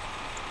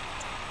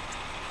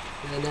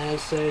 And as I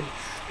said,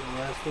 the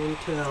last one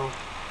tell.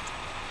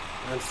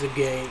 That's the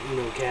game, you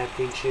know,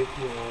 Captain Chip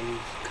 1's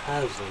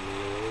cousin, you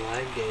know,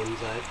 like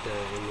games like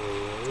that, you know,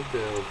 really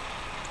do.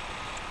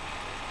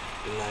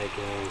 Like,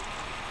 again,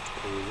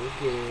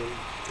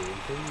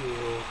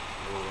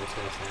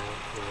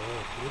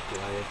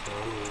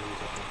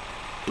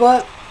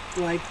 but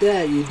like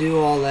that, you do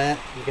all that,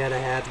 you gotta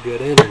have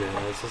good internet.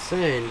 As I was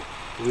saying,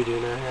 we do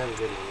not have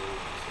good internet,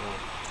 so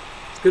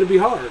it's gonna be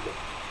hard.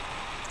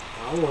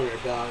 I wonder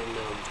about, you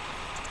know,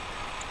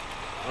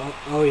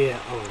 oh yeah,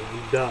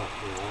 I'm done,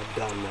 you know, I've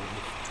done that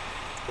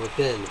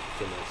within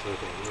fitness,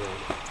 okay, you know,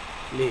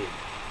 need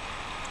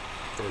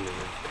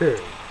internet,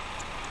 period.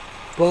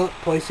 But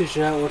PlayStation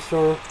Network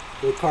Store,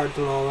 with cards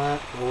and all that,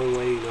 the only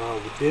way you know how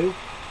to do,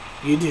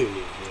 you do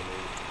need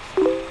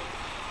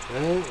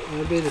internet.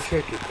 That'd be the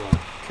tricky part.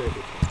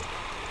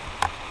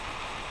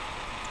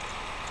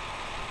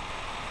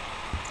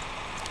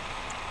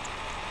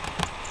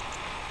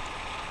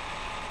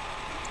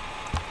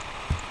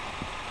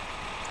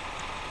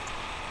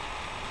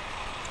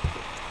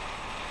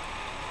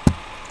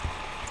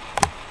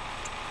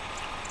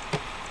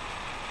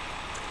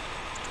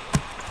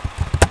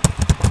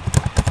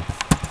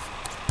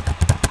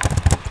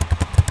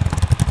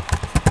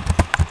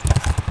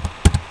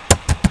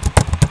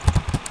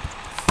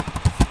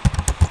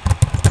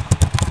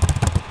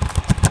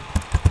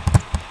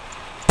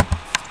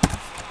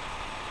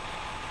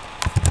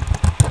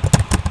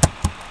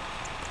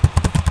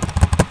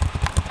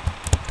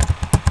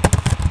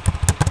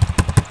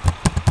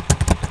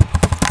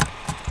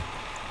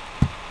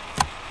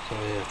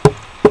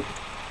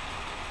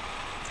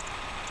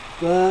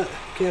 But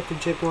Captain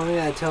Chick 1, I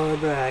gotta tell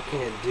everybody I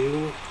can't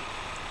do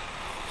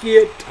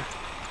shit.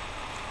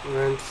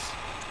 Rinse.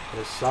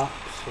 It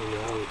sucks, you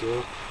know how we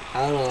do.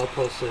 I don't know, I'm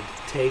supposed to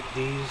take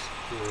these,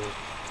 you know.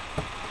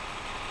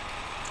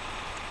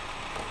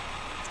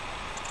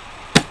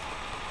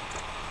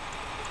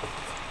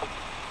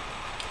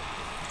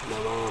 My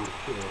mom,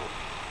 you know,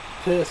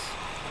 pissed.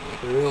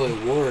 They're really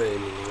worried, you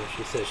know.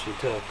 She said she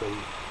took them.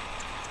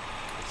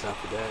 It's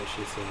after that,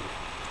 she said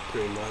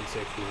 3 months,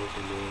 6 months,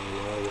 and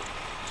really low.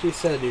 She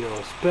said, you know,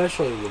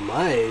 especially with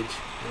my age,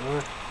 you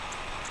know,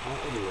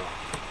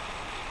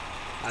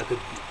 I could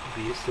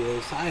be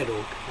suicidal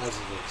because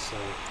of this. So,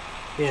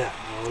 yeah,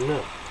 I don't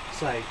know.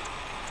 It's like,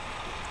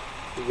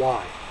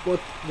 why? What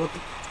the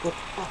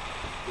fuck?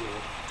 You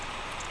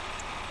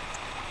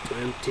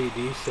know,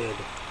 MTD said,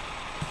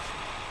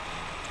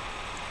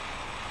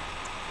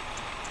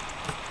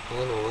 I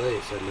don't know what he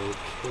said, no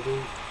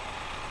kidding.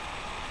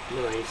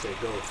 No, he said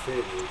go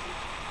figure.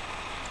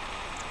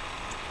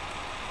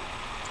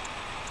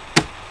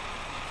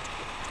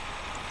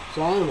 So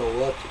I don't know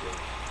what to do.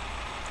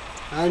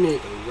 I need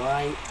the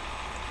right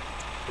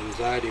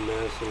anxiety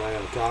medicine. I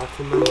gotta talk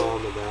to my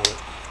mom about it.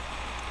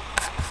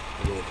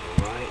 I need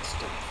the right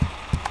stuff.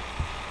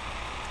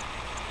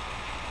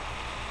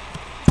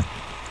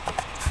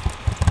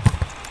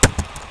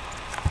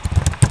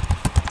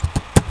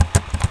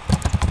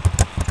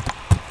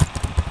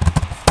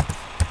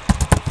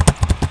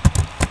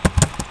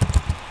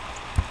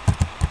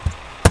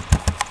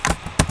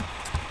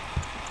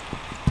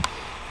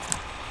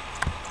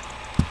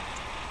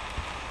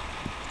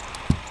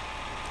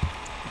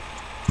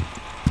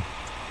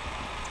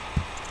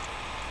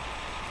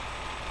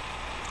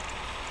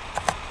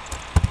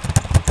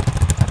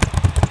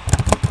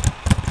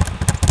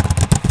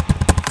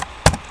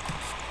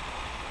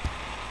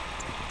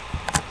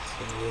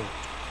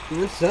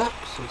 It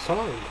sucks. It's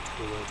hard.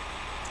 You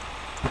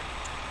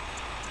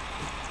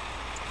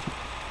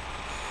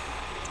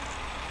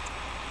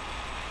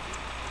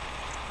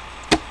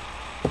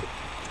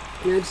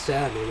know. It's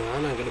sad, you know.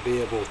 I'm not gonna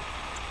be able to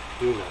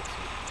do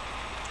nothing.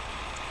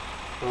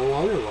 I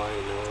wonder why,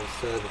 you know. It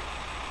said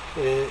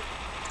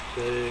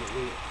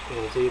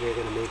it's either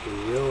gonna make you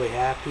really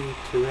happy,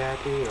 too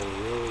happy, or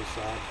really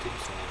sad, too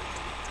sad.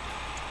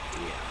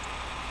 Yeah.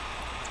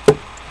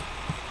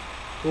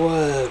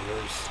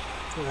 Whatever's.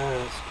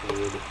 That's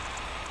good.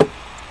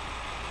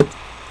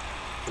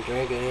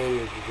 Drinking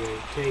energy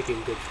drink,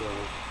 taking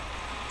control.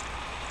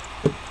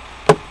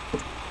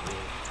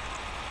 Yeah.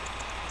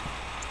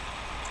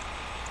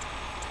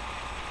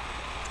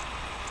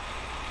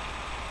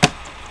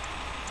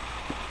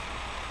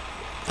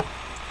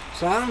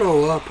 So I don't know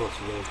what I'm supposed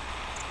to do.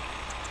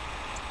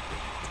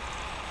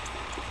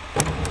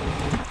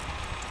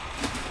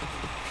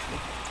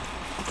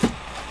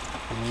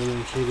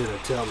 And she gonna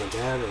tell my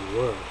dad or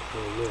what? I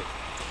don't know.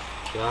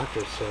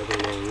 Doctor said, you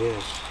know,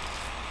 yeah.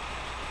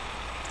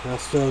 I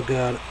still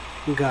got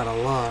a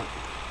lot.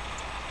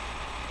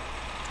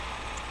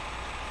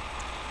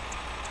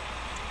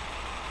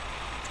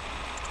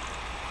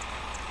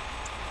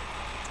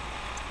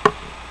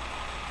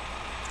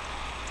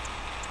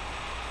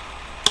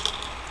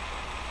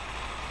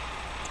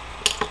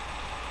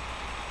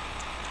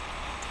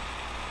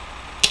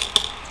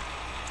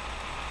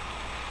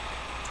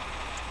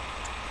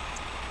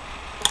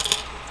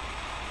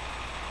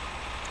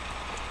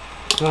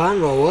 So I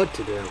don't know what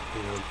to do, you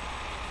know.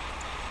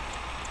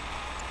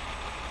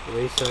 At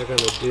least I'm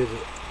gonna do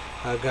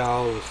I got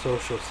all the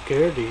Social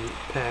Security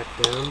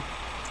packed down,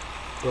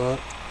 but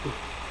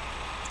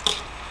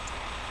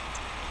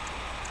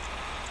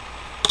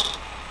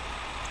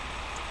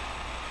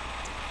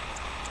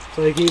it's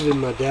like even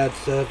my dad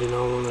said, you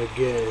know, when I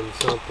get in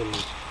something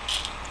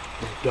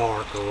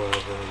dark or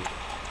whatever, and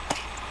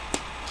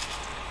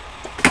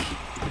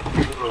I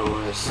don't know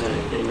what I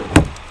said, you know.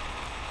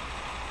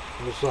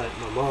 Just like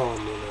my mom,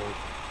 you know,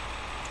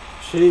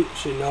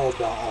 she know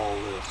about all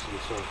this and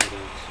stuff like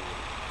that.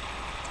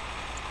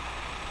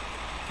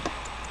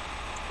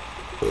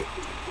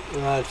 So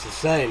that's the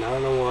saying. I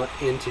don't want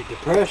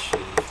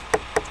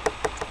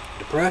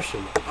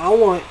depression. I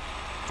want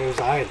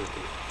anxiety.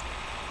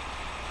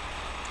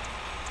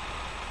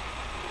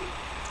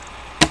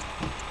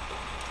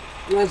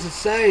 That's the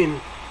saying.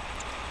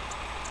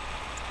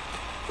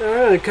 I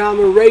gotta come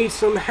and raise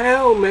some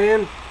hell,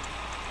 man.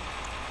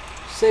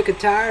 Sick and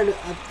tired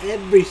of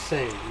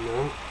everything, you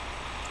know.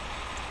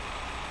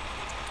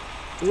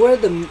 We're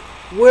the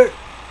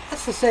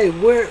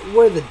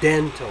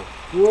dental.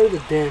 We're the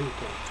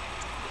dental.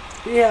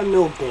 We have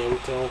no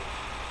dental.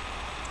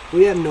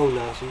 We have no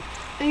nothing.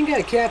 And you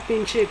got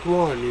Captain Chick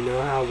 1, you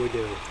know how we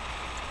do.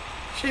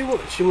 She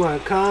want to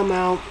come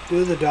out,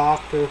 do the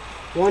doctor,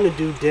 want to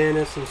do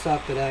dentist and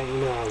stuff like that, you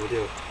know how we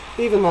do.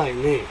 Even like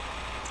me,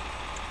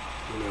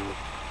 you know.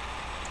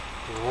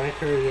 I like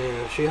her, you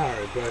know, she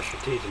hardly brush her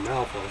teeth and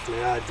mouthwash. I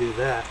mean, I do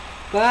that.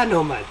 But I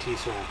know my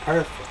teeth are not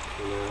perfect,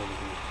 you know.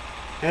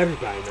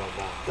 Everybody know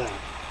about that.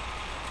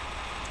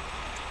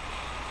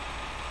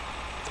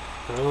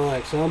 I don't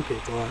like some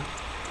people.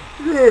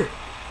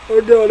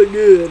 I got it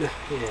good.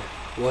 Yeah,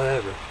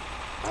 whatever.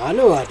 I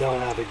know I don't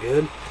have it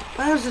good.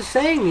 But I was just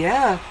saying,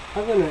 yeah,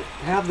 I'm gonna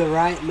have the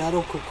right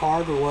medical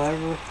card or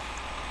whatever.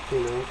 You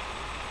know.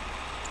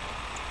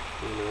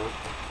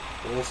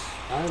 This,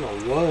 I don't know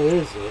what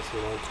is this,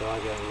 until I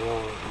got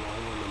wrong,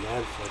 when the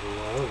dad said or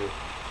whatever.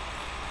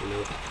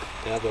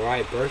 Have the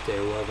right birthday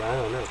or whatever, I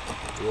don't know.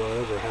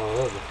 Whatever,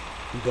 however.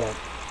 But,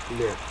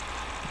 yeah.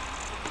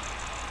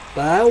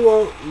 But that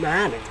won't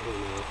matter,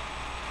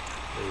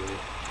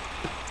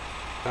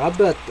 I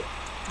bet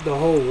the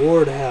whole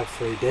ward have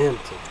free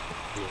dental.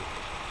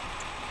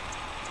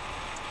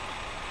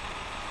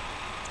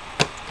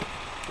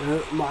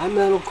 My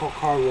medical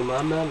card with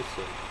my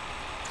medicine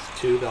is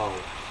 $2.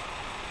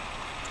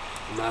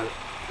 My,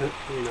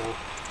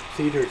 it's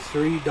either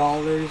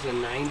 $3.90 or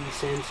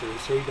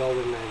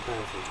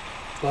 $3.09.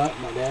 But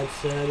my dad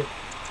said,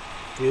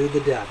 do the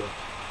debit.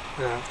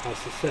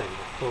 That's the same.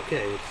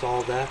 Okay, it's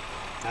all that.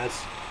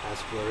 That's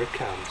where it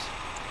comes.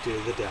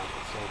 Do the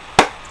debit. So,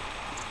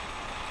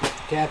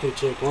 Kathy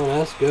chick one,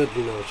 that's good.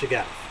 She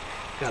got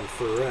it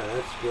for red.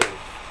 That's great.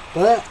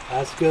 But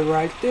that's good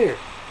right there.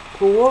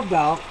 But what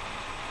about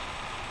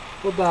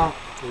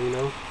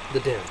the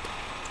dent?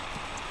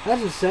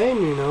 That's the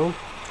same.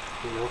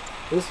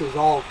 This is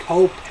all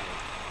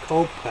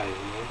copay.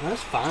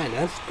 That's fine.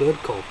 That's good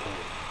copay.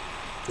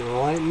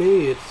 Like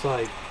me, it's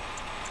like,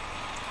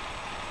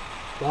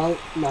 well,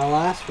 my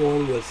last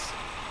one was,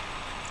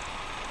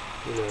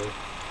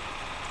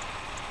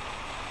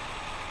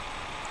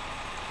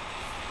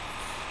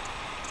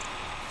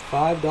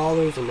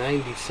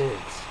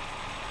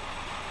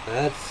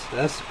 $5.90.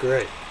 That's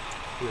great.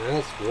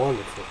 That's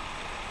wonderful.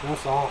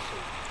 That's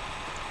awesome.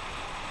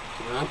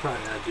 I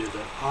probably gotta do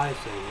the eye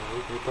thing,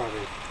 We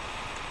probably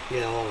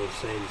get all the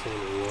same thing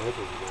or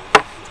whatever.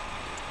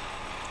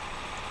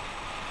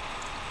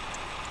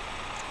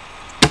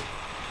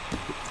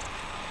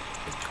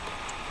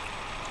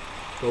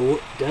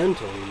 But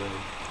dental,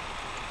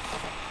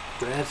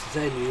 that's the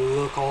thing. You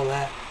look all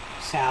that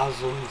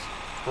thousands,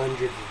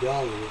 hundreds of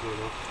dollars,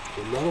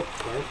 your medical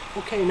card.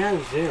 Okay, now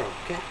it's zero.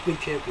 Capital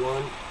chip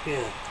one,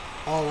 yeah,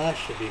 all that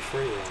should be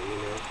free, right?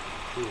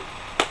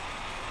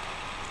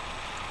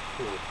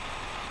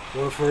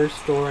 Welfare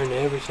store and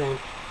everything.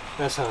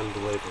 That's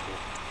unbelievable.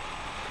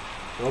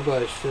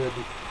 Nobody should,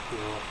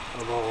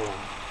 of all that.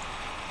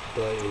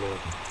 But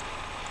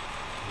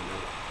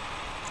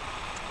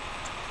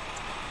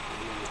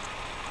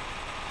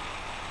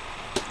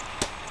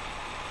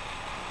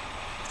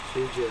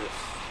she just,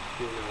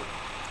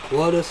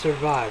 what a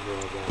survivor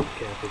of that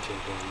Kathy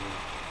chick.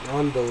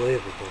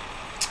 Unbelievable.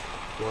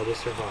 What a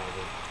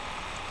survivor.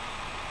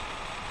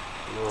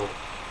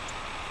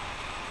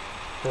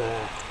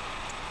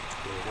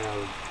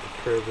 Have the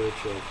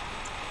privilege of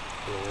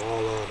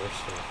all other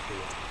stuff,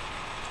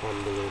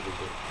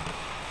 unbelievable.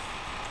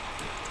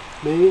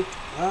 Me,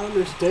 I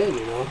understand,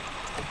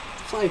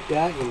 it's like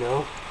that,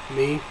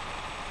 me,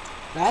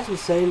 that's the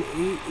same,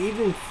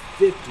 even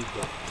 $50,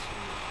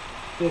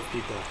 $50,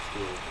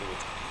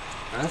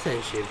 I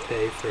think she'd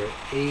pay for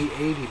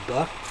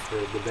 $80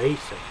 for the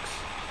basics,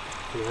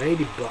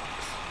 $80,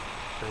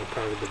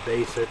 part of the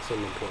basics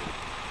and the point.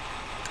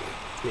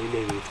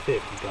 Maybe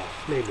 $50,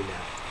 maybe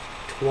not.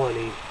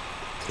 20,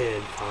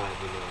 10, 5,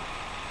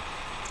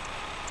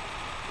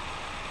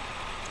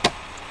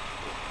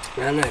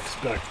 I'm not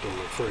expecting a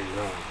free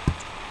run.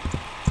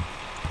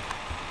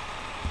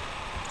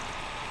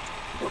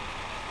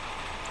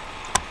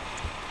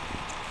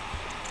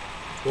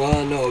 Well,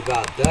 I know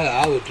about that.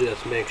 I would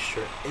just make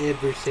sure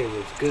everything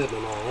was good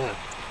and all that.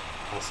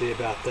 I'll see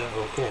about that.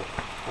 Okay.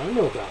 I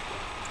know about that.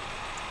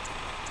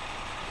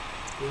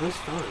 Well, that's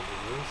fine.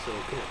 That's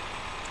okay.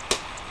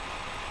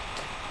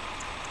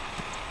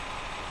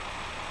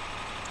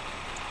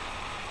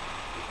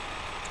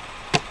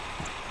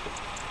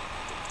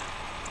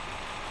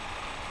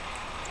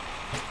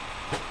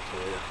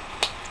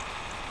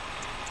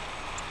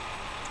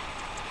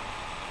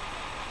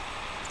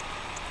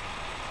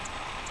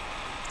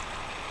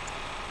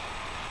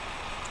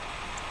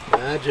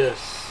 I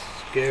just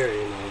scare,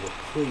 the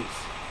police,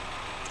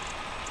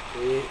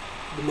 the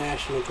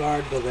National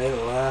Guard, but they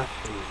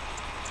left and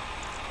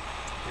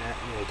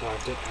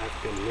talked to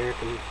African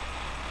American,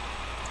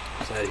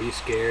 said he's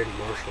scared,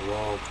 martial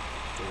law,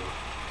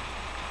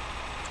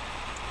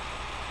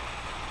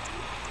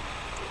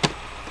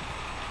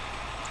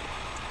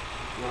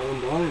 I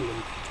don't blame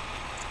them.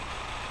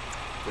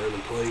 They're the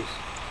police,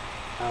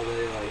 how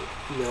they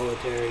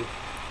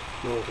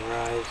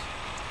militarized,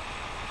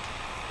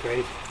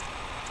 crazy.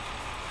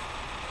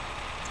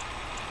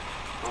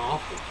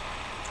 Awful.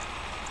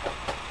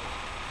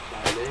 I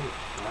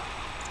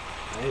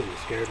ain't even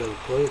scared of the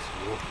police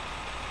anymore.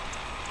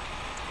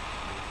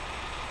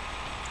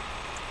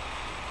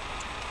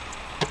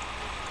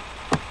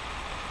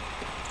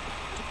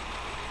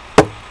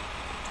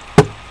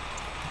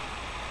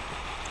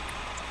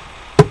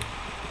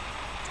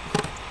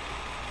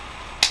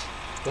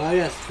 Well, I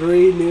got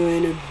 3 new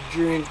energy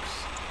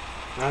drinks.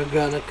 I'm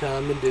gonna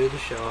come and do the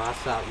show. I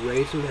thought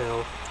raising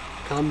hell,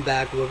 come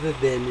back with a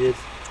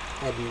vengeance.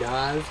 of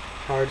NOS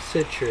hard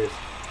citrus.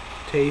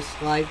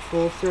 Tastes like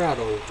Full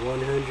Throttle.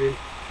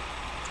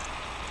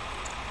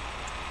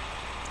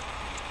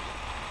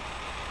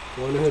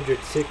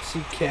 160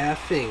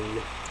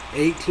 caffeine.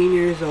 18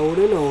 years old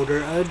and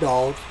older,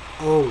 adults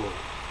only.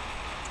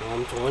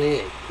 I'm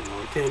 28.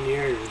 10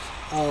 years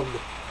of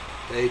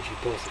the age you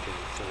supposed to be.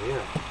 So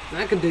yeah,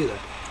 I can do that.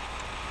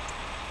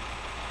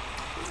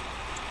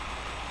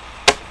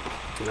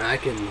 And I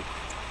can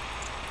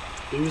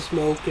do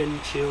smoking,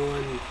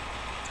 chilling,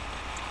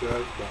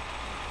 drugs,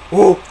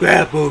 but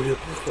that bullshit.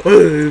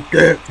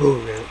 That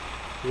bullshit.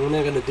 We're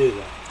not gonna do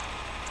that.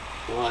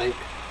 Like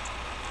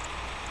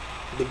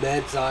the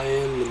meds I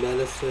am, the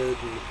medicine,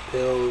 the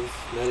pills,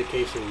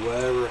 medication,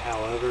 whatever,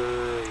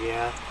 however,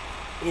 yeah.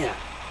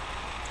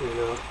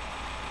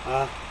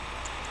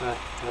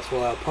 That's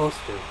what I'm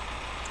supposed to.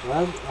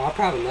 Well, I'm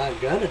probably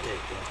not gonna take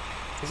that,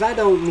 because I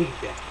don't need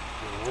that.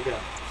 I got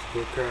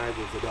good cried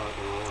with the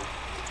doctor.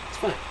 It's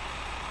fine.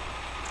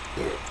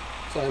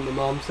 So like my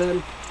mom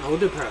said, no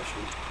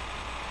depression.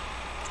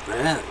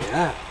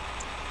 Yeah.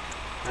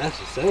 That's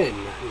the saying.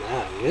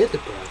 Nah, you get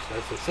depressed.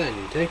 That's the saying.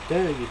 You take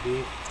that, you'd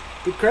be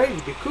crazy,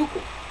 you'd be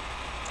cuckoo.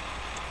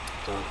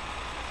 So,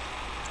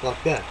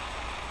 like that.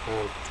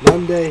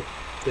 Monday,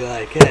 be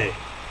like, hey,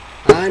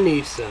 I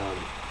need some.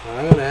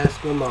 I'm gonna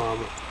ask my mom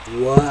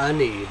what I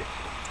need.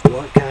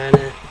 What kind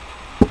of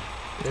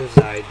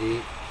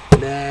anxiety,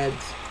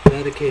 meds,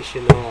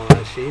 medication, all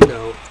that. She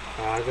know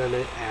I'm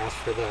gonna ask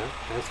for that.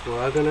 That's what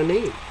I'm gonna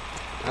need.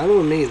 I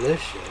don't need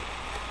this shit.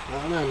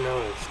 I'm not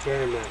no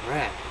experiment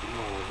rat.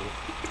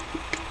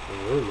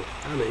 No,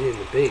 I'm a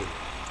human being.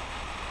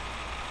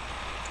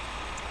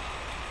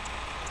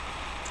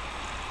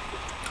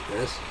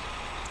 That's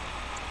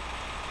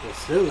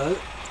still it.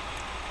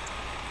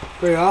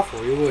 Pretty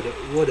awful. You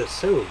would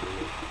assume.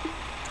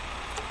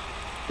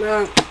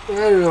 Now, I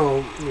don't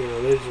know.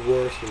 There's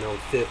worse.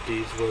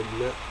 50s with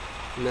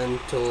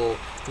mental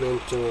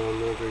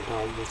and every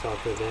time we talk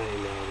about that.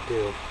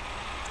 Too.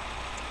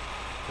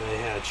 They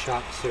had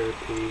shock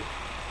therapy.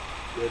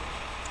 Good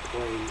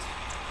planes.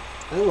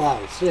 A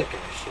lot of sick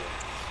ass shit.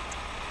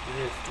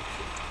 Nasty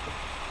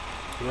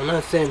shit. I'm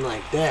not saying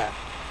like that,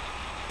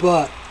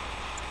 but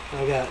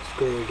I got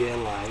screwed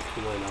again like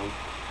when I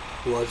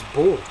was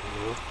born,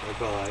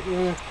 Everybody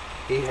like,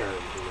 he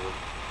heard,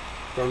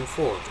 from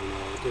 4,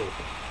 too.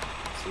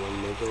 So when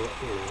they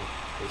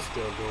they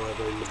still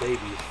delivering the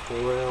babies 4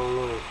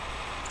 Illinois,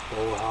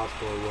 old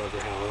hospital, whatever,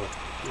 however.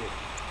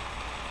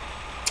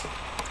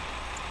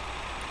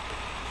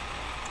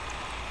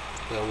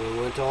 So we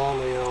went to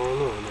Albany,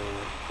 Illinois, and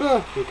they're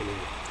like, you can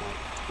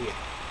hear it.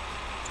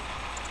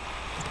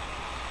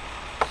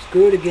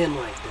 Screwed again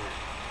like that.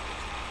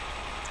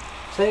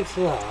 Thanks a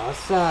lot. I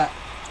saw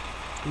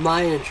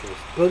my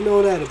interest, but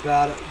no doubt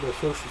about it, the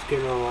social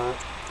security and all that.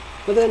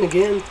 But then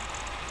again,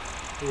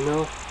 you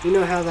know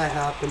how that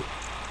happened.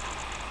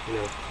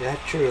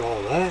 That's true,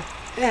 all that.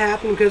 It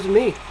happened because of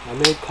me. I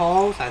made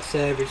calls, I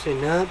set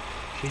everything up.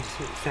 She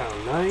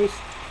sounded nice,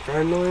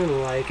 friendly,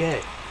 and like,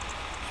 hey.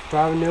 She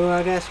probably knew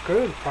I got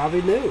screwed.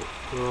 Probably knew.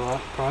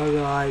 Probably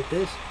like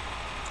this.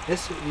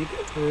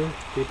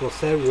 People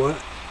said what?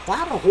 A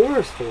lot of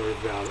horror stories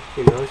about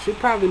it. She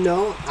probably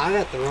know I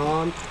got the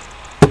wrong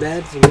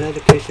meds and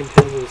medication,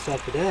 pills and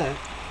stuff for that.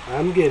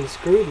 I'm getting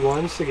screwed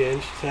once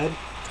again. She said,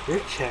 your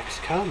check's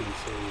coming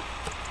soon.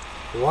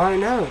 Why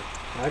not?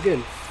 I'm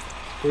getting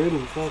screwed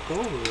and fucked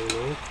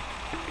over,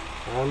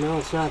 I know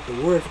it's not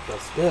the worst, but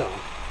still,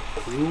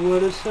 you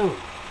would assume.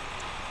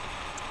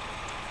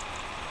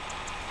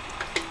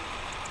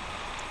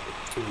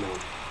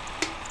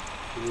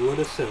 You would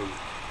assume.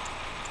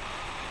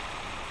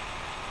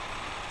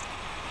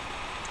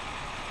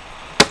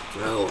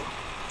 Oh,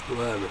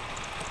 whatever.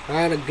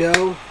 I gotta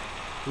go.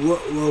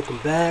 Welcome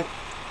back.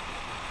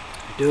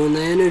 Doing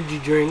the energy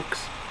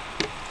drinks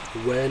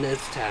when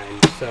it's time.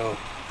 So,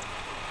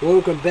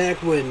 welcome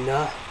back with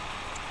a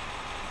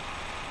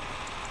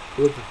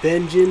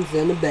vengeance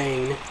and a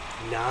bang.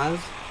 NOS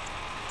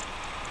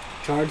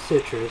charred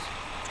citrus.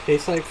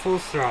 Tastes like Full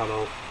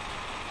Throttle.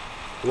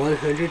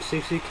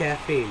 160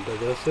 caffeine, but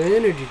that's an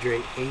energy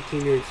drink.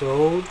 18 years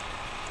old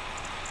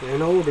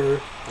and older,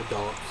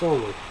 adults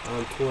only.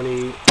 I'm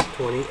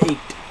 28.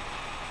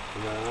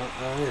 No,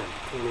 I am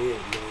 28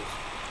 now.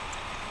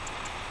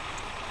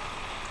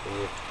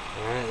 Well,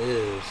 that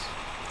is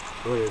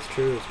what is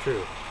true is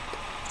true.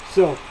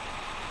 So,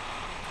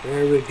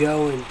 there we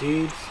go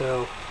indeed.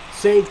 So,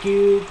 thank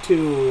you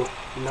to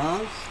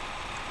NOS,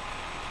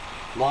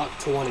 Mach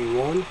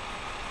 21,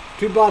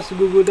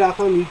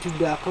 2bossofgoogle.com,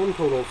 youtube.com,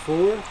 total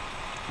 4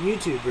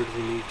 YouTubers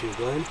in YouTube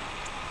land.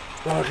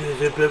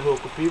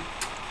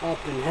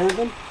 Up in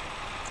heaven.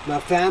 My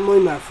family,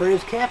 my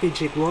friends, Kathy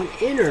Chick 1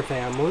 and her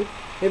family.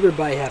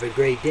 Everybody have a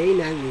great day,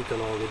 night, week,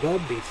 and all the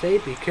above. Be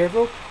safe, be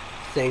careful.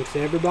 Thanks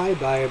everybody.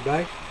 Bye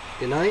everybody.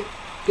 Good night.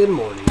 Good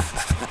morning.